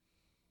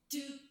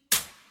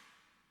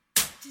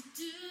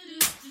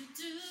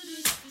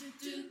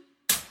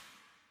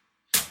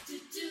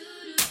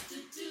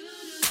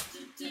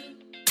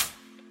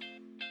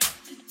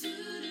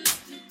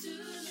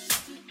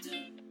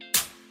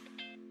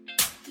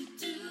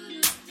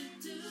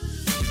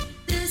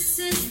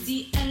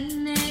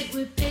 DNA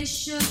with base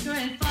sugar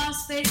and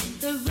phosphate.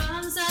 The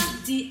rungs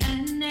of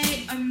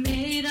DNA are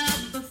made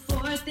up of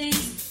four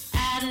things: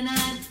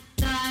 adenine,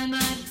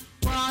 thymine,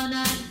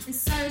 guanine, and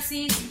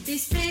cytosine.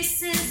 These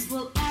bases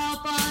will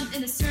all bond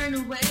in a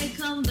certain way.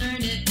 Come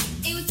learn it.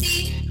 AT,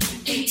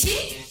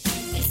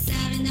 it's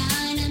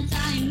adenine and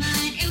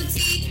thymine. AT,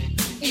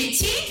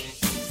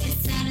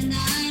 it's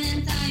adenine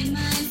and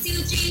thymine.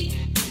 CUG,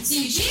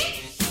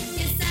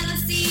 it's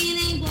adenosine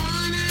and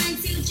guanine.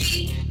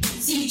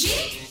 CUG,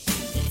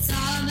 it's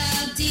all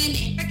about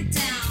DNA. Break it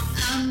down.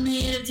 I'm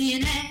made of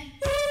DNA.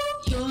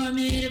 You're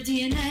made of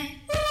DNA.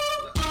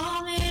 We're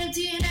all made of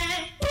DNA.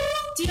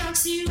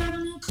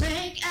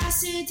 Deoxyribonucleic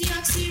acid,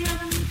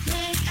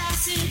 deoxyribonucleic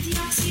acid,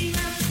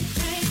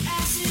 deoxyribonucleic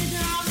acid.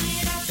 They're all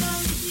made up of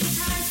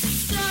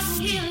nucleotides. Double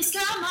helix,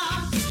 come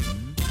on.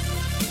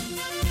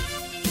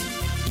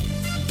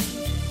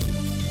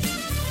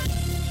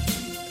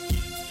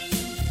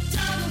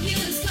 Double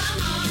helix,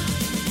 come on.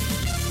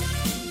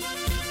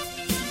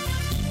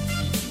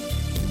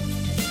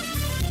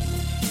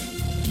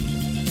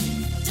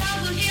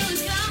 Double helix,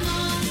 come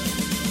on.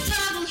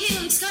 Double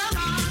helix, come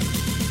on.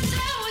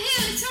 Double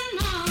helix, come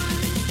on.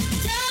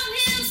 Double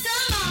helix,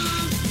 come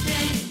on.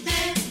 Hey,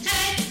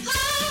 ho!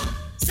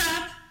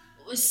 Stop.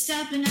 We're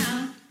stepping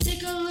out.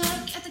 Take a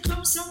look at the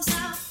chromosomes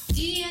now.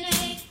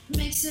 DNA,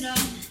 mix it up.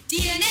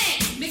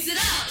 DNA, mix it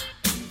up.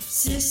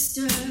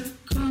 Sister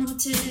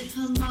chromatid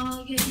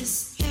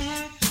homologous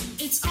pair.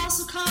 It's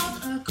also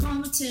called a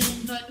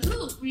chromatid, but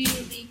who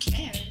really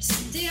cares?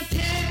 They are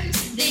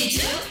pairs. They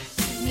do.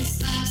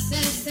 Miss Laugh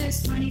says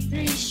there's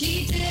 23.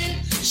 She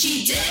did.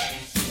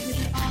 With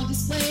it all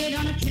displayed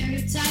on a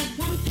karyotype.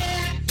 One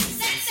pair.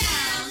 Sex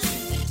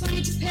cells.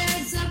 22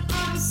 pairs of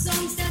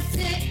chromosomes. That's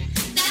it.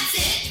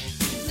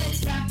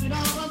 Let's wrap it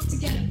all up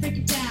together. Break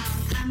it down.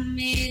 I'm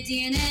made of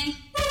DNA.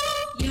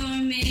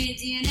 You're made of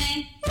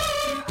DNA.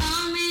 We're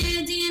all made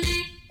of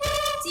DNA.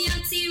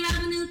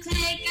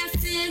 Deoxyribonucleic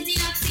acid.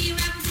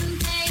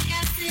 Deoxyribonucleic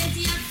acid.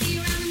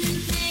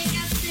 Deoxyribonucleic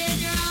acid.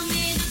 They're all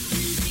made of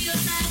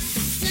nucleotides.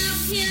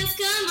 Double helix,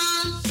 come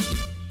on.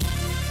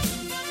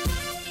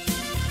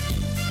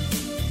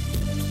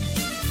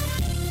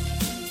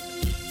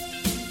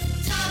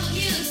 Double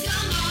helix,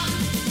 come on.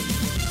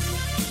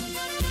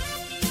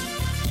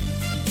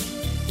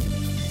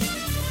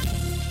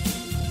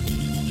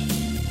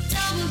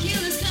 Double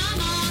helix, come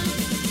on.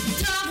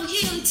 Double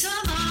helix,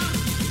 come on.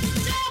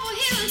 Double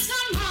helix,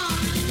 come on.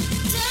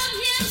 Double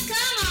helix,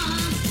 come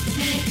on.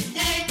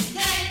 Hey,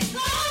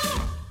 ho!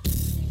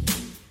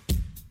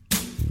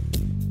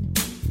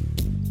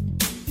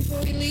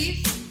 Before we leave,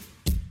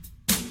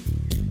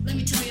 let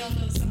me tell y'all a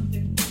little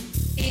something.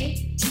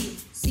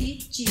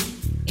 ATCG,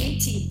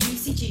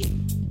 ATUCG,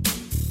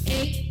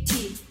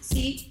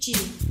 ATCG,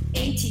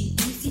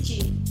 ATUCG.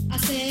 I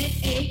said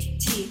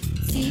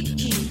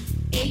ATCG,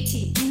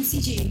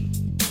 ATUCG,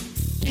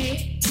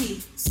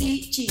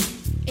 ATCG,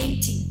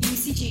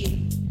 ATUCG.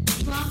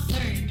 Come on,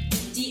 learn.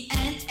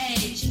 DNA,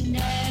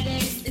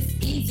 genetics, it's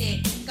easy.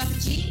 Got the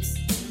genes?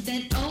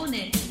 Then own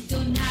it.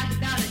 Don't nag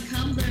about it,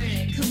 come learn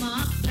it. Come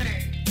on,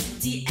 learn.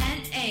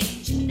 DNA,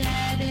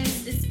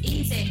 genetics, it's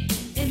easy.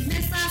 In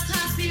this last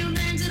class, we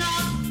learned it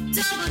all.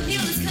 Double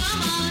helix,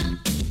 come on.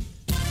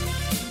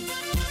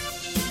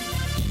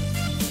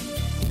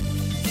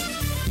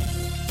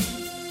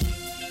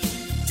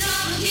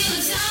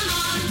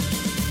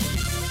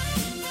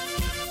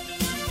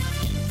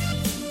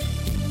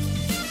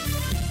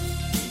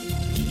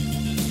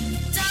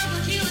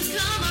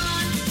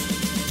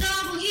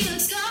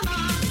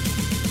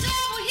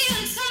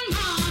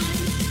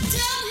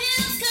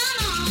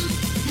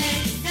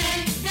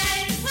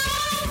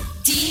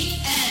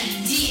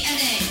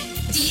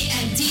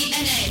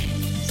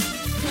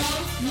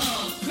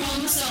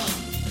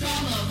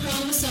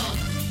 chromosome.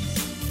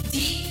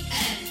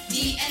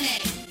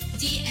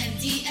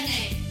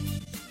 DNA.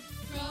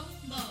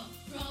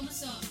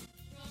 Chromosome.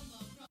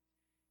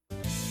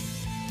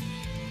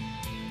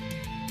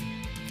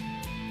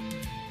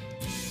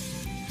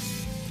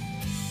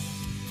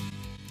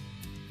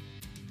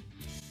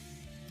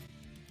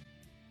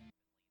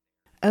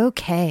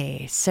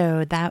 Okay,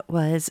 so that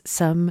was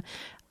some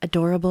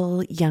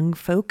adorable young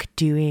folk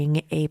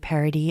doing a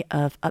parody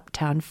of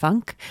Uptown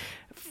Funk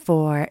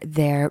for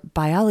their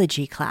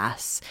biology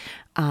class.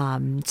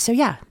 So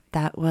yeah,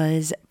 that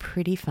was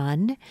pretty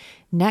fun.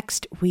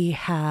 Next, we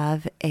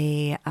have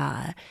a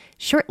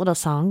short little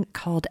song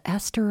called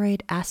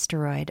Asteroid,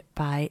 Asteroid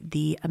by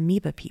the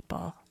Amoeba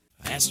People.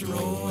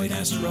 Asteroid,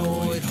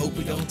 asteroid, hope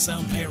we don't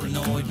sound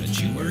paranoid, but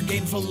you were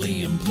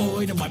gainfully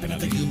employed in wiping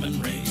out the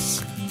human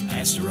race.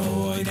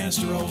 Asteroid,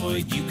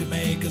 asteroid, you could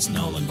make us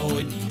null and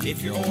void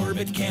if your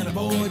orbit can't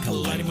avoid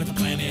colliding with the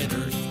planet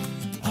Earth.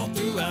 All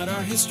throughout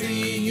our history,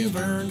 you've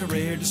earned a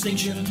rare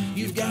distinction.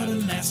 You've got a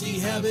nasty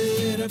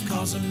habit of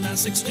causing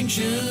mass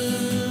extinction.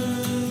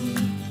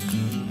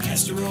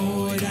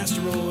 Asteroid,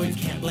 asteroid,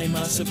 can't blame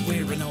us if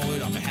we're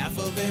annoyed. On behalf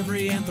of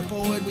every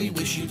anthropoid, we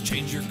wish you'd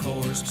change your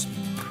course.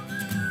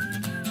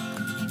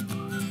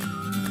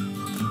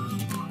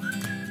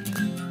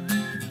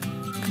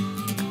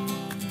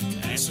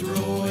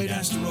 Asteroid,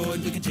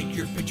 asteroid, we can take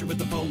your picture with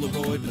the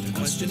Polaroid, but the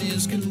question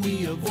is, can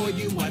we avoid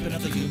you wiping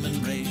out the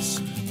human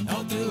race?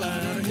 All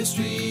throughout our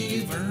history,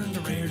 you've earned a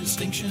rare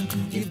distinction.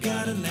 You've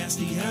got a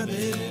nasty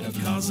habit of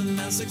causing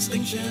mass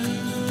extinction.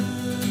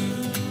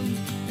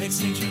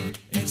 Extinction,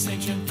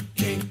 extinction,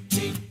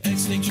 KT,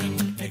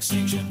 extinction,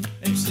 extinction,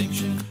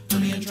 extinction,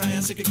 Permian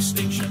Triassic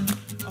extinction.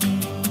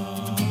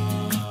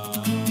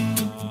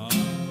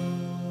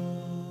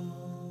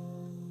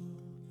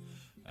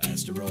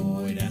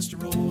 Asteroid,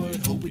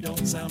 asteroid, hope we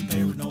don't sound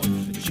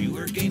paranoid, but you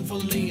were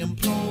gainfully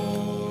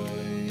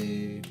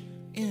employed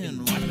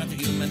in wiping out the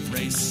human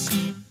race.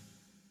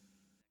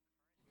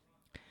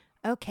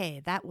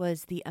 Okay, that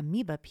was the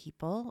Amoeba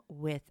People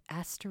with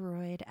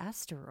Asteroid,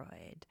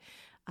 Asteroid.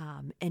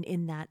 And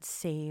in that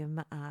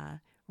same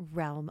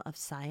realm of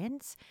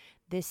science,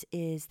 this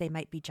is They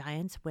Might Be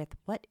Giants with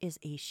What is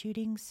a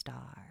Shooting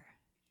Star?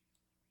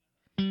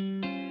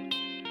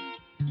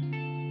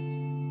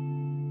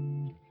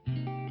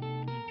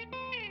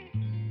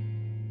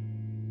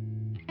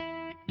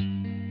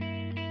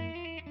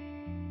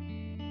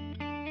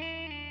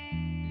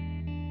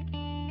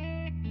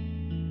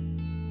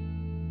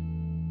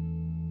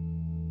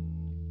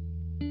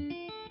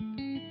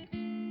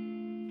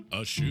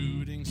 A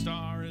shooting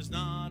star is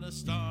not a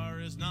star,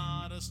 is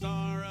not a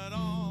star at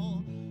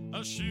all.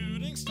 A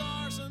shooting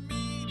star's a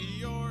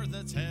meteor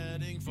that's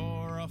heading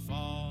for a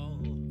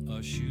fall.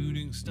 A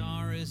shooting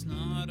star is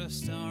not a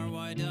star,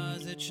 why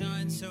does it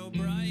shine so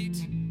bright?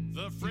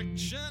 The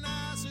friction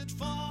as it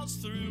falls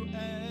through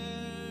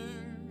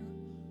air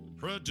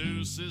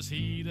produces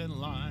heat and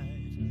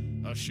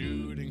light. A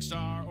shooting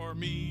star or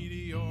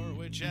meteor,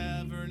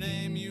 whichever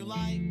name you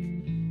like.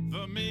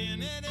 The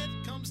minute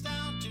it comes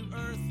down to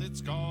Earth, it's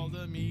called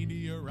a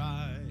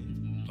meteorite.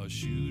 A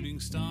shooting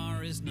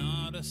star is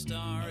not a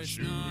star, it's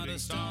not a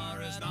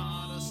star, is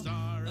not a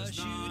star, a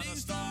shooting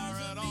star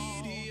at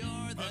all.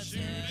 A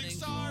shooting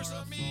star's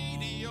a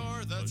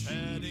meteor that's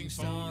heading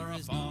for a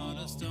fall.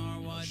 A star,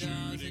 why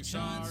does it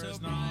shine so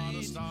bright?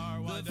 A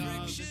star, why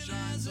does it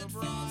shine so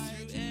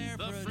bright?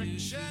 The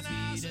friction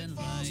as it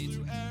falls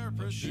through air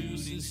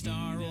produces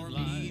star or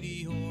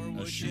meteor,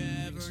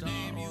 whichever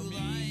name you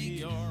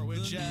like. Or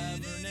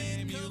whichever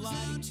name you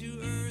like.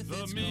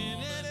 The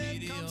minute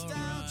it comes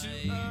down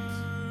to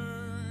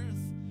Earth,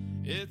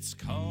 it's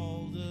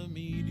called a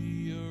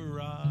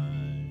meteorite.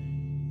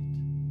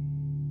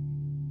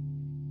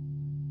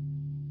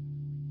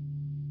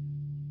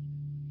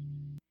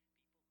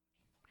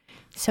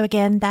 So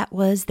again, that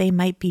was They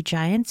Might Be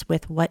Giants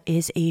with What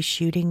is a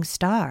Shooting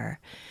Star?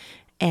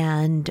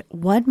 And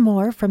one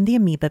more from the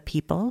Amoeba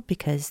People,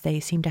 because they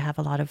seem to have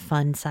a lot of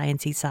fun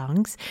science-y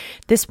songs.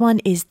 This one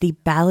is the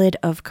Ballad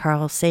of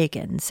Carl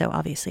Sagan, so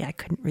obviously I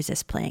couldn't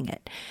resist playing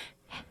it.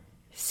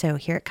 So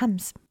here it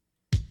comes.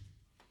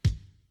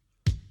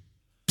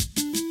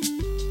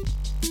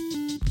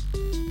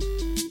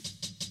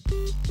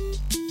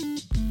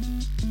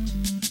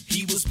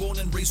 He was born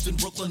and raised in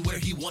Brooklyn, where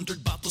he wondered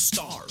about the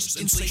stars,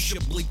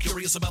 insatiably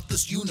curious about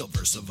this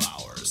universe of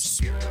ours.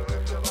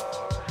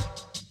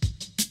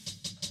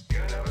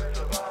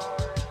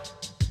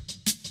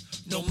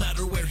 No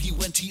matter where he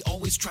went, he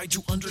always tried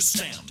to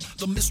understand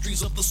the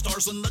mysteries of the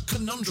stars and the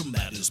conundrum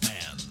that is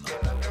man.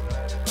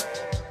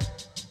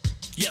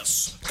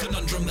 Yes,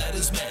 conundrum that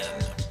is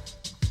man.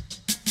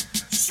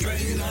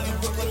 Straight out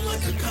of Brooklyn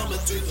like a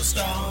comet to the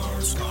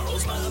stars,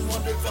 Carl's mind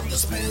wandered from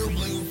this pale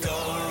blue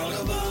car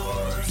of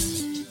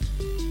ours.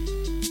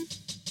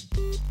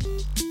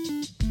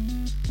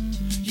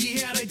 He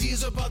had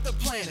ideas about the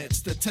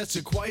planets that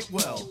tested quite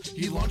well.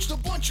 He launched a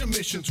bunch of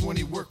missions when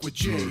he worked with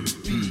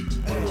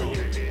JPL.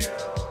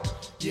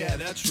 Yeah,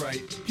 that's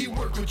right, he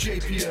worked with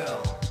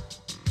JPL.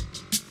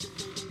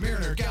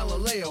 Mariner,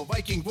 Galileo,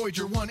 Viking,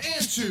 Voyager 1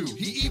 and 2.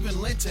 He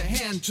even lent a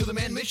hand to the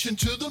manned mission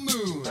to the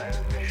moon.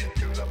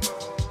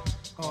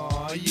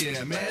 Aw,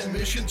 yeah, manned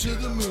mission to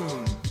the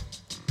moon.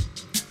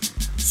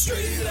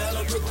 Straight out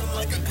of Brooklyn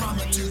like a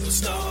comet to the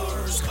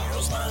stars.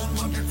 Carl's mind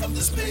wandered from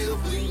this pale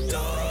blue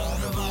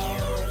dawn of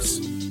ours.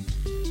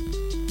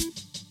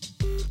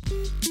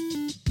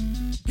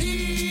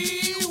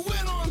 He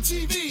went on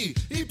TV.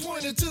 He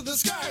pointed to the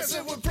sky,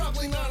 said we're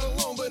probably not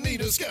alone, but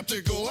need a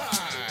skeptical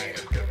eye.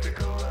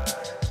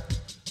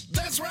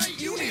 That's right,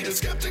 you need a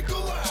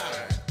skeptical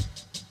eye.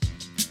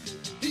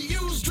 He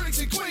used Drake's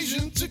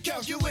equation to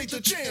calculate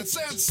the chance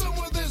that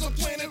somewhere there's a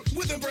planet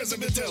with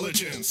impressive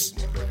intelligence.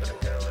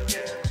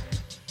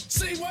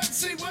 Say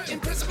what?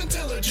 Impressive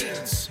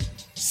intelligence.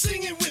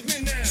 Sing it with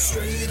me now.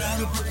 Straight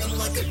out of Brooklyn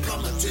like a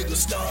comet to the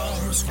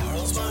stars.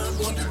 Carl's mind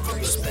wandered from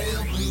this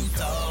pale blue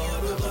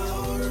thought of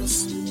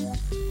ours.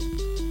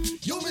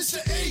 Yo, Mr.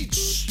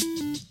 H,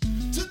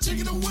 to take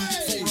it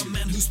away. For a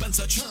man who spent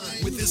such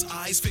time with his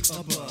eyes fixed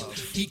above,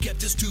 he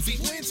kept his 2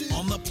 feet planted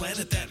on the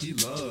planet that he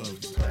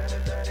loved.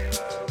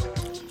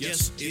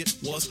 Yes, it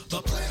was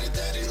the planet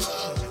that he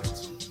loved.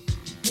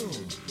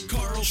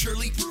 Carl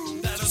surely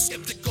proved that a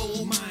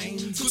skeptical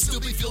mind could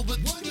still be filled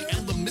with wonder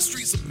and the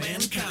mysteries of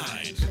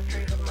mankind.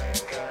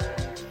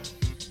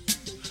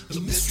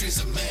 The mysteries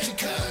of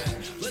mankind.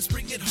 Let's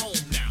bring it home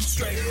now.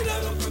 Straight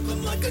out of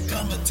Brooklyn like a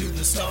comet to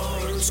the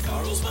stars.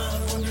 Carl's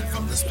mind wandered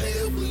from this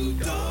pale blue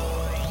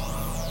dot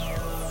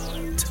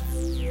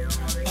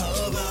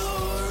of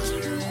ours.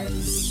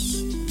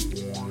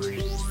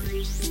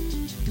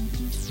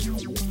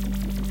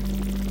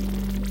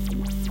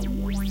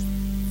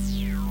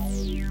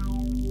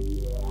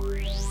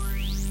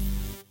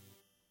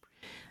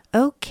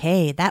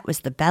 Okay, that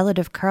was the Ballad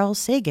of Carl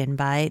Sagan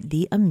by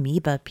the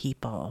Amoeba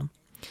People.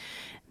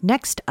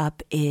 Next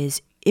up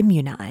is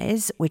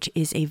Immunize, which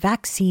is a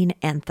vaccine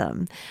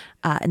anthem.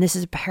 And this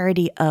is a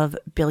parody of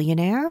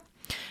Billionaire.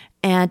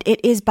 And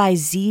it is by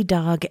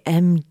Z-Dog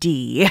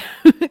MD,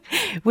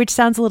 which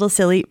sounds a little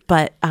silly,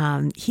 but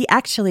he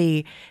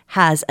actually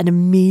has an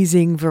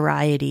amazing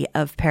variety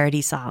of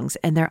parody songs,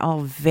 and they're all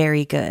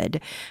very good.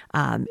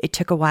 It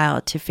took a while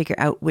to figure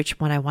out which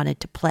one I wanted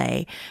to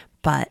play,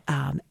 but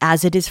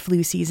as it is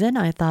flu season,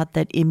 I thought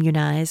that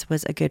Immunize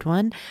was a good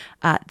one.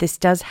 This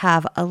does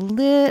have a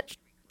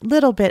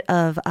little bit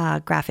of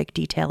graphic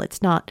detail.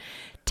 It's not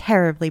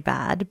terribly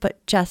bad,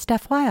 but just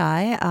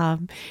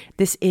FYI,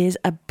 this is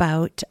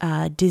about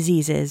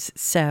diseases,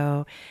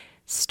 so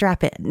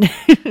strap in.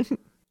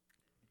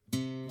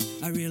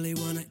 I really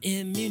want to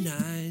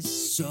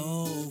immunize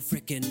so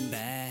freaking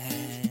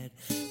bad.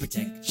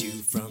 Protect you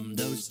from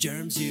those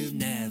germs you've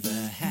never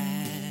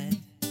had.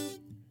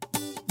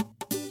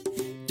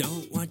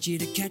 Don't want you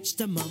to catch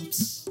the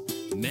mumps,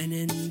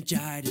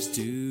 meningitis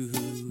too,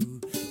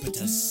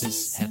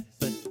 pertussis,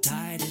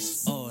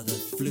 hepatitis, or the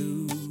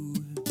flu.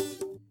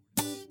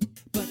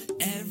 But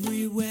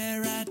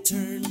everywhere I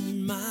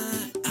turn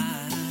my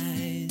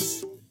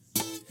eyes,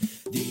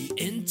 the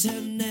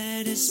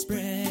internet is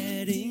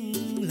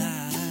spreading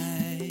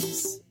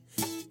lies.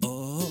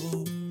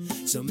 Oh,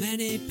 so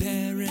many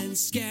parents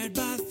scared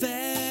by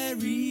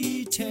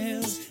fairy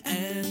tales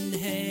and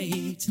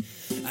hate.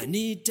 I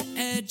need to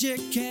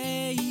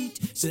educate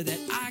so that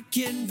I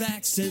can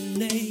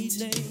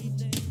vaccinate.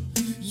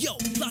 Yo,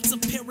 lots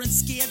of parents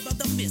scared by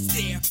the myth.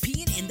 They're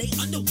peeing in their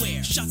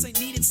underwear. Shots ain't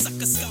needed,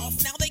 sucker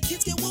scoff. Now they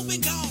kids get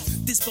whooping off.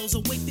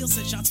 Disposal Wakefield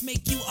said shots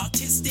make you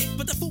autistic,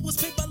 but the fool was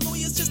paid by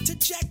lawyers just to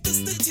check the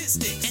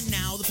statistics. And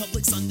now the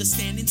public's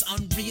understanding's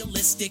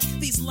unrealistic.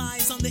 These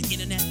lies on the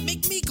internet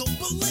make me go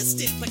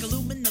ballistic. Like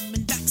aluminum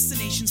and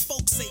vaccinations,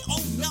 folks say,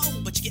 oh no,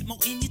 but you get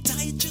more in your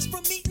diet just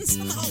from eating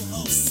some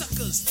ho-ho.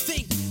 Suckers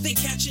think they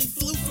catching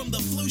flu from the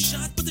flu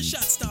shot, but the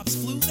shot stops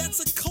flu. That's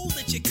a cold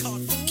that you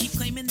caught. Keep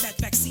claiming that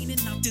vaccine and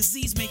not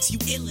disease makes you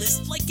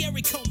illest, like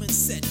Gary Coleman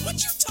said.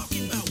 What you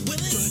talking about,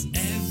 Willis? But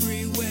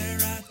everywhere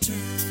I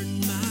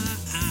turn my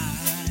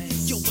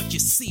eyes, yo, what you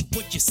see,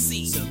 what you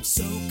see? Some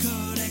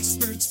so-called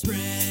experts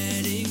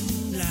spreading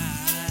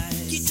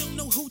lies. You don't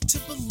know who to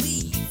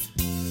believe.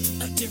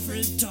 A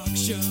different talk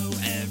show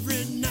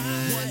every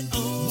night.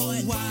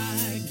 What?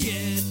 Why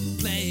get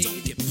played?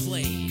 Don't get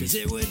played. 'Cause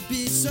it would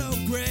be so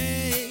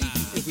great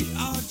if we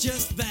all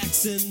just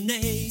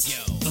vaccinate.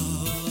 Yo.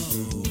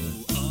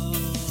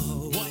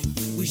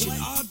 We should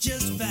all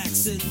just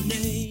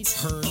vaccinate.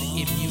 Herd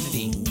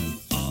immunity.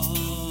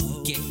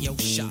 Get your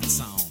shots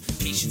on.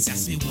 Patients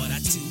ask me what I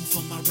do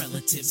for my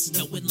relatives.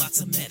 Knowing lots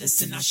of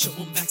medicine, I show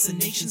them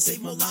vaccination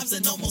save more lives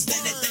than almost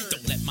anything.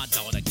 Don't let my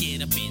daughter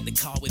get up in the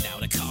car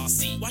without a car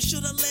seat. Why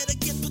should I let her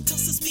get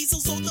pertussis,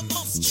 measles, or the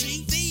mumps,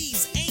 G?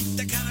 These ain't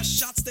the kind of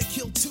shots that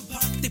kill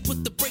Tupac. They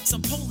put the brakes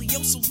on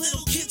polio so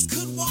little kids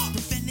could walk.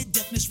 Prevented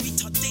deafness,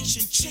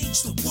 retardation,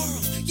 changed the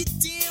world. You're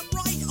damn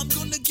right, I'm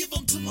gonna give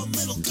them to my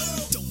little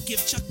girl. Don't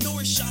give Chuck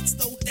Norris shots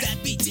though,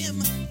 that'd be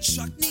dim.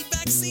 Chuck need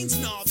vaccines?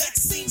 Nah,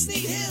 vaccines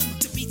need him.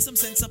 To beat some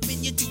sense up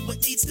in you, do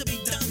what needs to be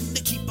done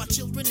to keep our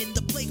children in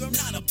the playground,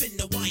 not up in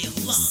the wire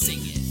lawn. Sing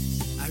it.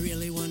 I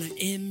really wanna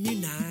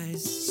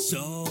immunize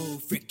so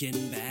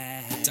frickin'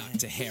 bad.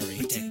 Dr. Harry.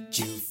 Protect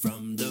you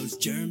from those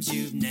germs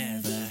you've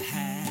never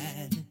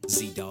had.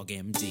 Z-Dog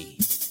MD.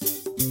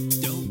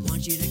 Don't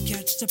want you to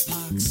catch the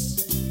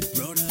pox,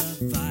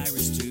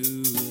 rotavirus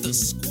too, the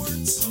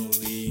squirts,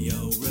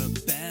 polio,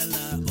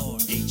 rubella, or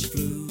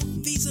H-flu.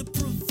 These are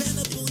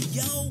preventable,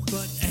 yo.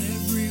 But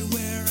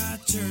everywhere I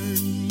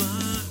turn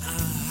my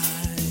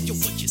eyes, yo,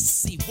 what you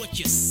see, what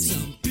you see?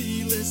 Some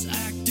B-list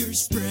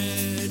actors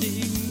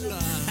spreading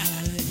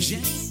lies.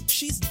 Jenny,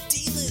 she's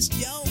D-list,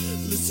 yo.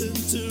 Listen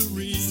to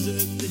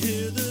reason,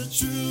 hear the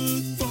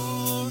truth,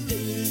 for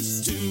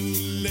it's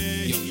too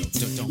late.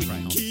 Yo, don't cry,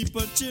 homie. Keep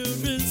our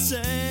children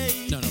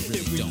safe. No, really,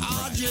 if we don't all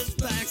cry. just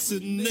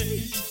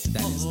vaccinate.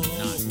 That is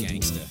not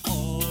gangster.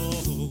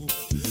 Oh,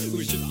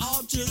 we should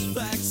all just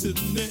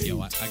vaccinate.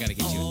 Yo, I gotta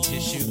get you a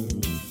tissue.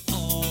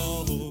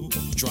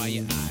 Dry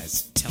your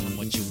eyes. Tell them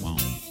what you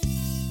want.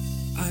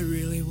 I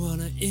really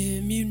wanna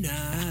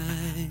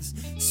immunize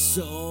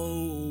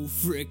so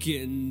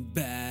frickin'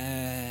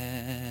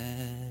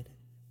 bad.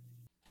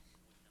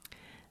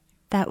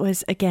 That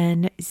was,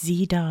 again,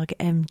 Z-Dog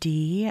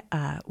MD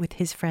with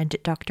his friend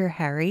Dr.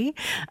 Harry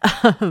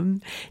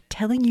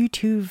telling you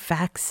to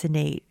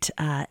vaccinate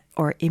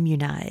or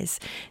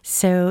immunize.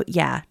 So,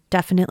 yeah,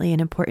 definitely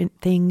an important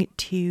thing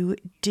to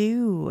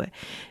do.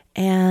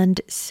 And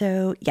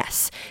so,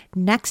 yes,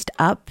 next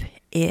up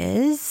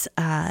is,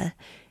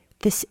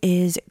 this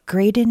is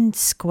Graydon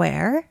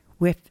Square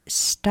with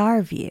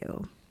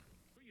Starview.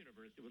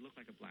 Universe, it would look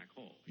like a black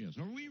hole. Yes.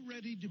 Are we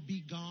ready to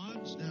be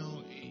gods?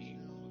 Now,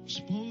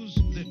 suppose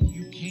that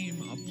you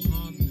came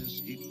upon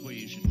this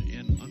equation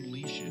and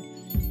unleash it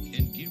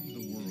and give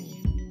the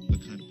world the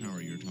kind of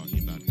power you're talking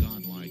about,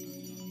 godlike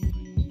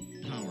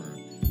power.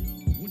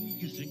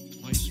 Wouldn't you think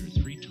twice or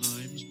three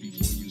times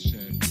before you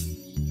said,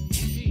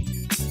 hey,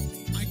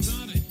 I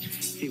got it?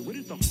 See, what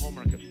is the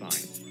hallmark of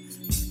science?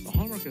 The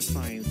hallmark of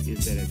science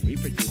is that it's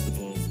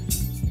reproducible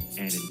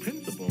and, in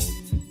principle,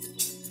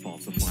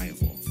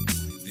 falsifiable.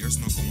 There's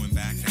no going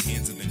back, the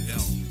hands have been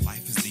dealt.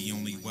 Life is the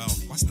only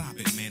wealth. Why stop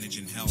at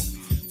managing health?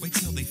 Wait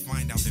till they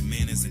find out that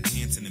man is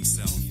enhancing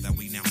himself. That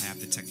we now have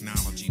the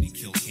technology to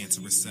kill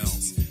cancerous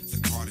cells.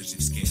 The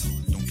Kardashev scale.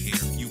 Don't care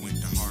if you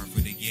went to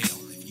Harvard or Yale.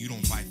 If you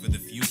don't fight for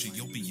the future,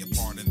 you'll be a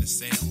part of the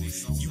sale.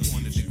 You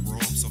wanted to grow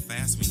up so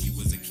fast when you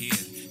was a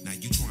kid. Now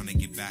you trying to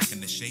get back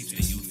into shape,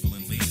 stay youthful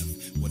and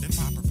live. What if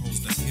I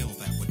proposed a pill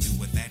that would do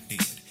what that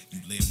did? You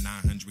live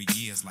 900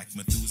 years like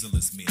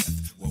Methuselah's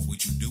myth. What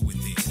would you do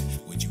with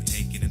it? Would you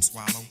take it and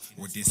swallow,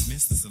 or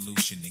dismiss the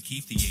solution and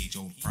keep the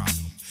age-old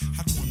problem?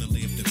 I'd want to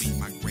live to be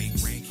my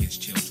great-grandkids'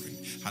 children.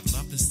 I'd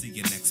love to see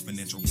an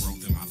exponential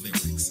growth in my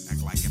lyrics.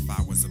 Act like if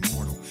I was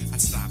immortal,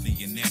 I'd stop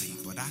being Nettie,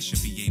 but I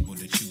should be able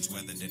to choose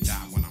whether to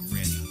die when I'm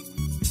ready.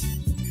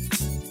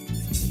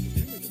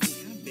 Remember that we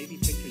have baby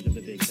pictures of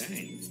the Big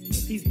Bang.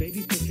 But these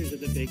baby pictures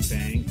of the Big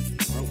Bang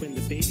are when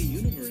the baby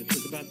universe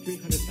was about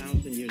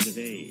 300,000 years of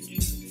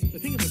age. So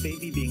think of a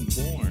baby being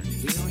born.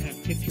 We now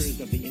have pictures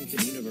of the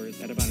infant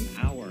universe at about an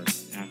hour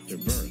after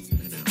birth.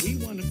 We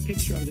want a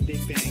picture of the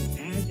Big Bang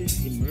as it's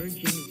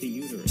emerging the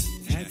uterus,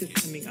 as it's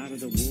coming out of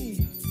the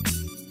womb.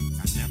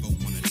 I never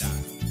want to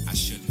die. I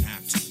shouldn't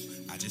have to.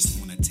 I just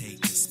want to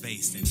take the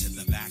space into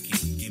the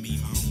vacuum. Give me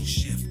my own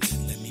ship.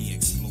 Let me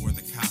explore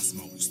the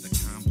cosmos, the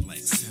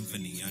complex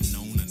symphony,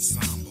 unknown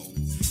ensemble.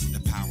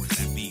 The powers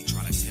that be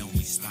try to tell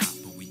me stop,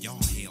 but we all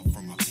hail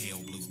from a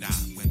pale blue dot,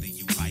 whether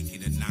you like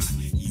it or not.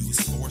 Use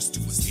force to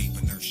escape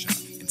inertia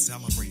and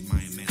celebrate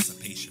my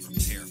emancipation from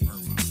terra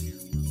firma.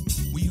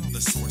 We are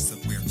the source of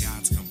where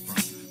gods come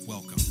from.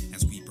 Welcome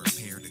as we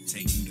prepare to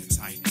take you to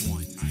type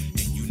 1.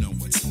 And you know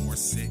what's more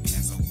sick?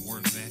 As a war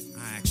vet,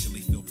 I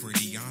actually feel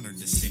pretty honored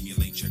to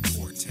stimulate your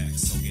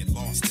cortex. So get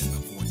lost in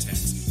the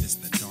vortex. This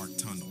the dark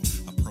tunnel,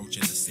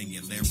 approaching the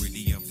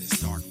singularity of this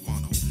dark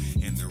funnel.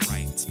 And they're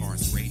right, as far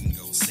as Reagan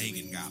goes,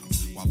 Sagan got him.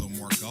 While the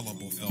more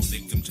gullible fell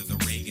victim to the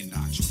Reagan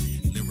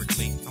doctrine.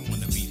 Lyrically, I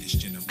want to be this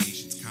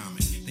generation's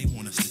comment. They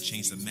want us to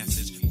change the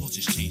message, we'll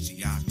just change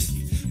the object.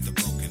 The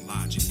broken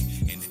logic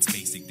and its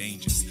basic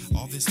dangers.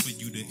 All this for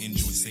you to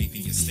enjoy safe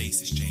in your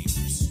stasis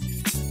chambers.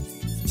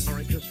 All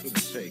right, just for the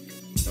sake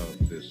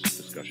of this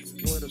discussion,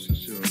 let us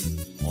assume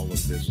all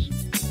of this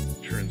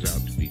turns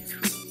out to be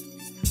true.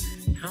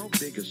 How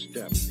big a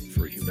step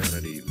for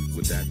humanity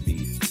would that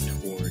be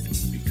toward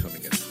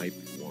becoming a Type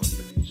 1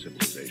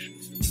 civilization?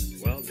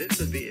 Well, this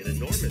would be an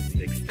enormous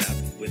big step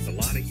with a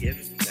lot of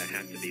ifs that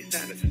have to be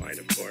satisfied,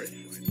 of course.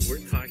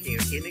 We're talking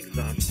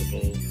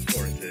inexhaustible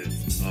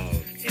sources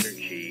of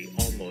energy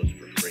almost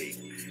for free.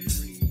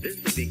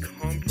 This would be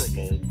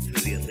comparable to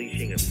the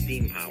unleashing of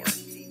steam power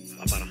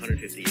about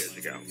 150 years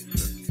ago.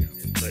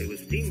 So it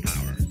was steam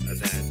power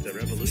that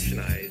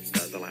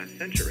revolutionized the last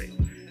century.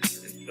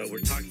 And so we're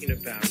talking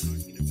about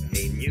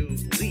a new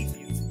leap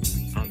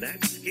on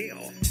that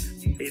scale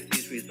if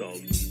these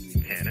results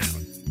pan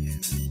out.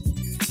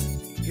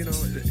 You know,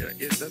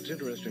 that's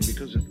interesting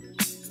because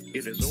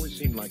it has always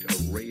seemed like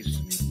a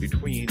race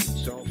between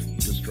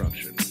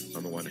self-destruction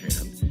on the one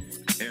hand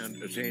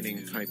and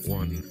attaining Type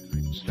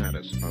 1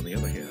 status on the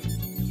other hand.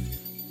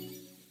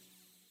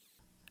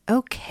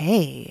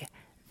 Okay.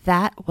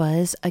 That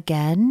was,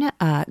 again,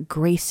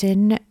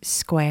 Grayson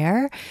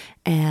Square,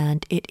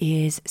 and it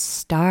is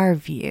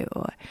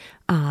Starview.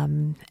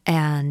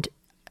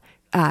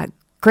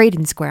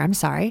 Graydon Square, I'm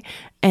sorry.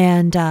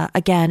 And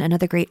again,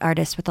 another great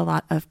artist with a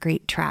lot of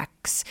great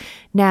tracks.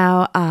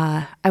 Now,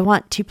 I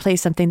want to play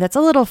something that's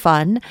a little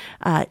fun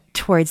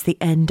towards the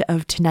end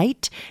of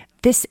tonight.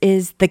 This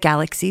is the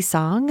Galaxy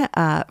song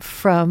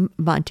from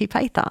Monty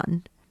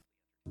Python.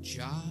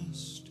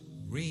 Just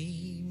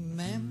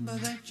remember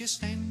that you're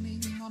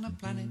standing on a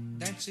planet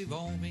that's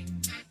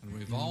evolving and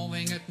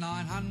revolving at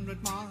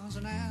 900 miles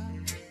an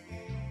hour.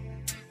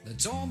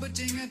 That's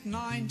orbiting at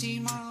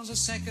 19 miles a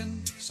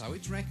second, so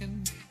it's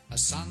reckoned a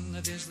sun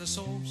that is the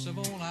source of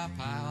all our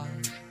power.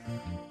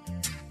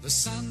 The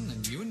sun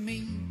and you and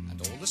me and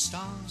all the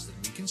stars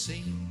that we can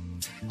see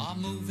are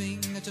moving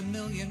at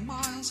 1,000,000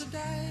 miles a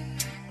day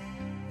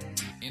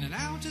in an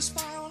outer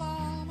spiral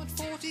arm at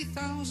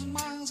 40,000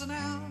 miles an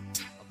hour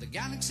of the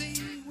galaxy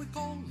we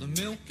call the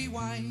Milky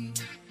Way.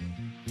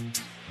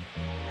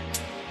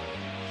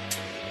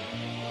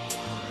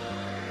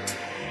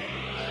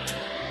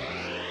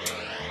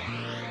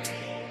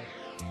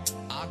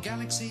 Our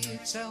galaxy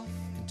itself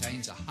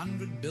contains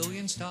 100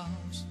 billion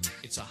stars.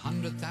 It's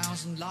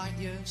 100,000 light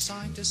years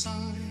side to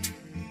side.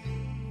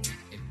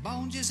 It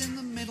bulges in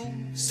the middle,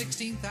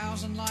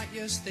 16,000 light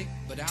years thick,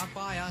 but out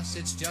by us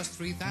it's just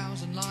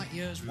 3,000 light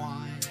years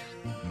wide.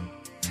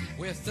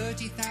 We're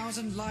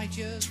 30,000 light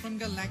years from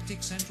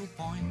galactic central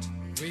point.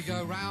 We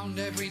go round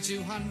every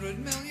 200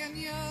 million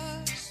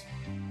years.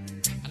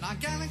 And our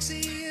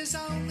galaxy is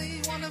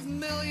only one of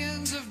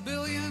millions of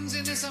billions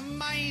in this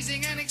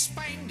amazing and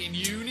expanding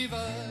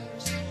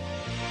universe.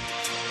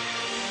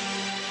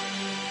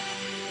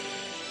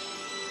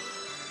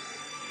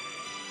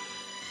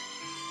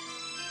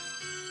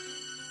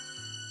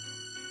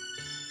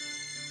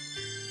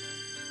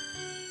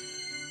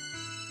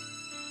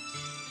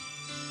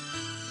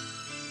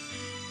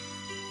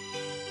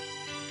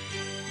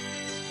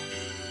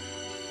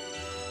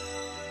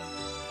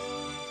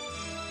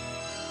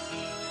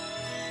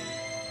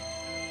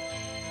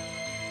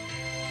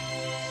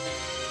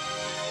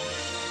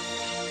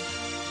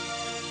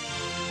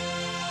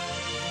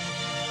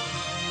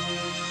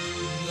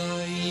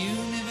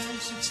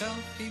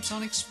 Keeps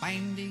on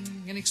expanding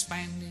and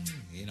expanding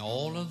in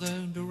all of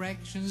the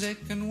directions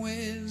it can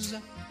whiz,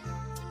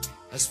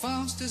 as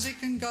fast as it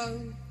can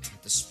go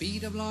at the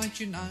speed of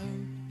light,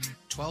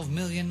 12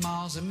 million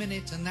miles a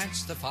minute, and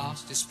that's the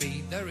fastest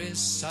speed there is.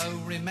 So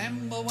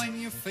remember when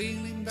you're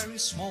feeling very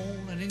small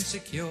and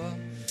insecure,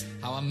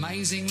 how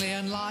amazingly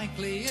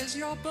unlikely is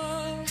your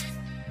birth,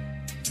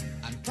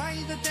 and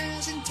pray that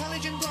there's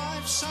intelligent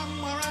life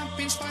somewhere up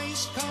in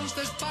space, 'cause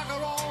there's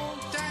bugger all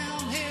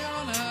down here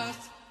on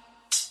Earth.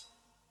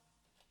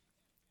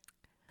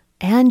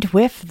 And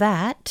with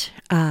that,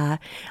 I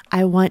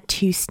want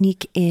to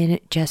sneak in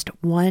just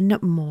one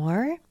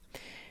more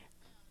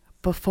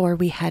before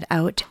we head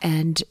out.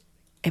 And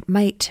it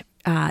might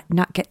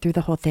not get through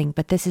the whole thing,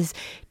 but this is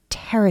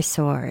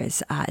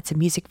Pterosaurs. It's a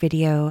music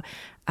video.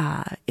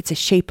 It's a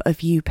Shape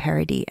of You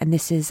parody. And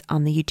this is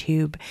on the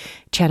YouTube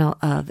channel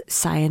of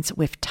Science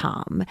with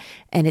Tom.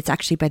 And it's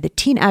actually by the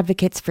Teen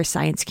Advocates for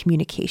Science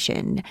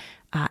Communication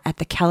at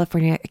the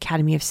California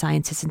Academy of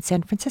Sciences in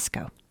San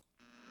Francisco.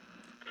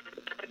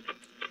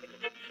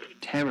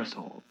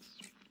 Pterosaurs,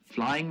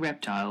 flying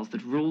reptiles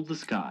that ruled the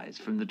skies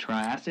from the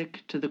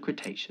Triassic to the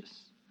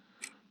Cretaceous.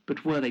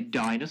 But were they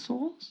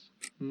dinosaurs?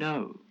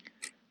 No.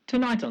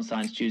 Tonight on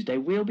Science Tuesday,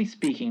 we'll be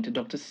speaking to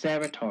Dr.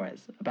 Sarah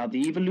Torres about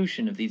the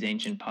evolution of these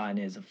ancient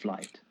pioneers of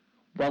flight.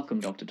 Welcome,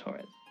 Dr.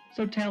 Torres.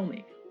 So tell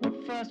me,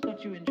 what first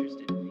got you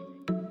interested in these?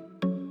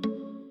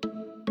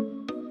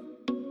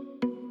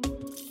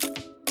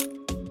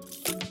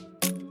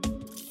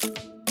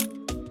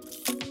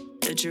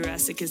 The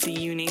Jurassic is a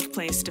unique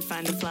place to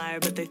find a flyer,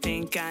 but they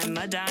think I'm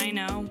a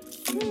dino.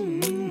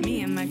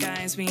 Me and my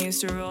guys, we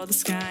used to rule the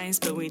skies,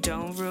 but we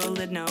don't rule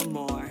it no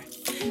more.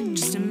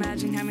 Just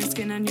imagine having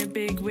skin on your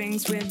big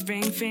wings with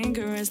ring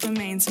finger as the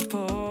main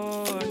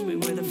support. We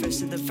were the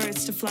first of the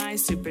first to fly,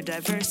 super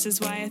diverse is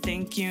why I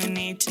think you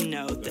need to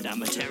know that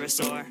I'm a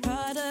pterosaur.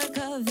 Product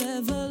of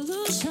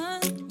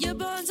evolution, your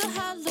bones are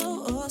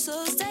hollow, oh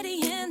so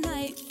steady and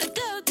light.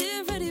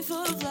 Adapted, ready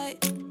for flight,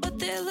 but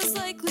they're less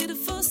likely to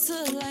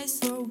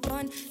fossilize. For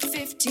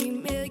 150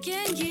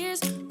 million years,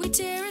 we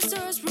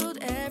pterosaurs ruled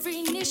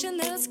every nation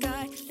in the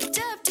sky.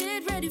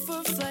 Adapted, ready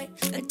for flight.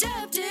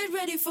 Adapted,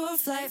 ready for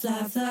flight.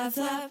 Fly, fly,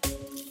 fly.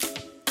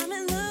 I'm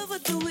in love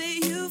with the way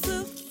you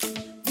flew.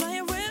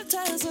 Flying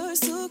reptiles are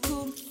so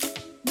cool,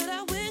 but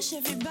I wish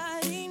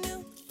everybody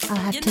knew. I'll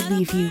have to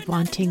leave you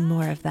wanting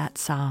more of that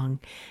song.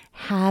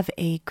 Have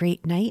a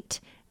great night,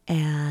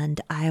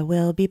 and I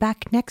will be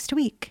back next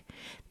week.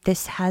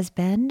 This has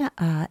been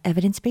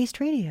Evidence-Based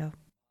Radio.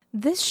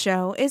 This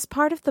show is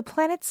part of the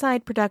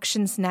PlanetSide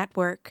Productions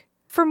Network.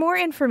 For more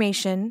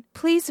information,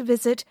 please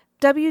visit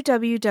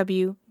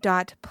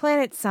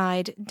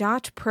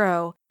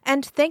www.planetside.pro,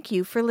 and thank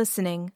you for listening.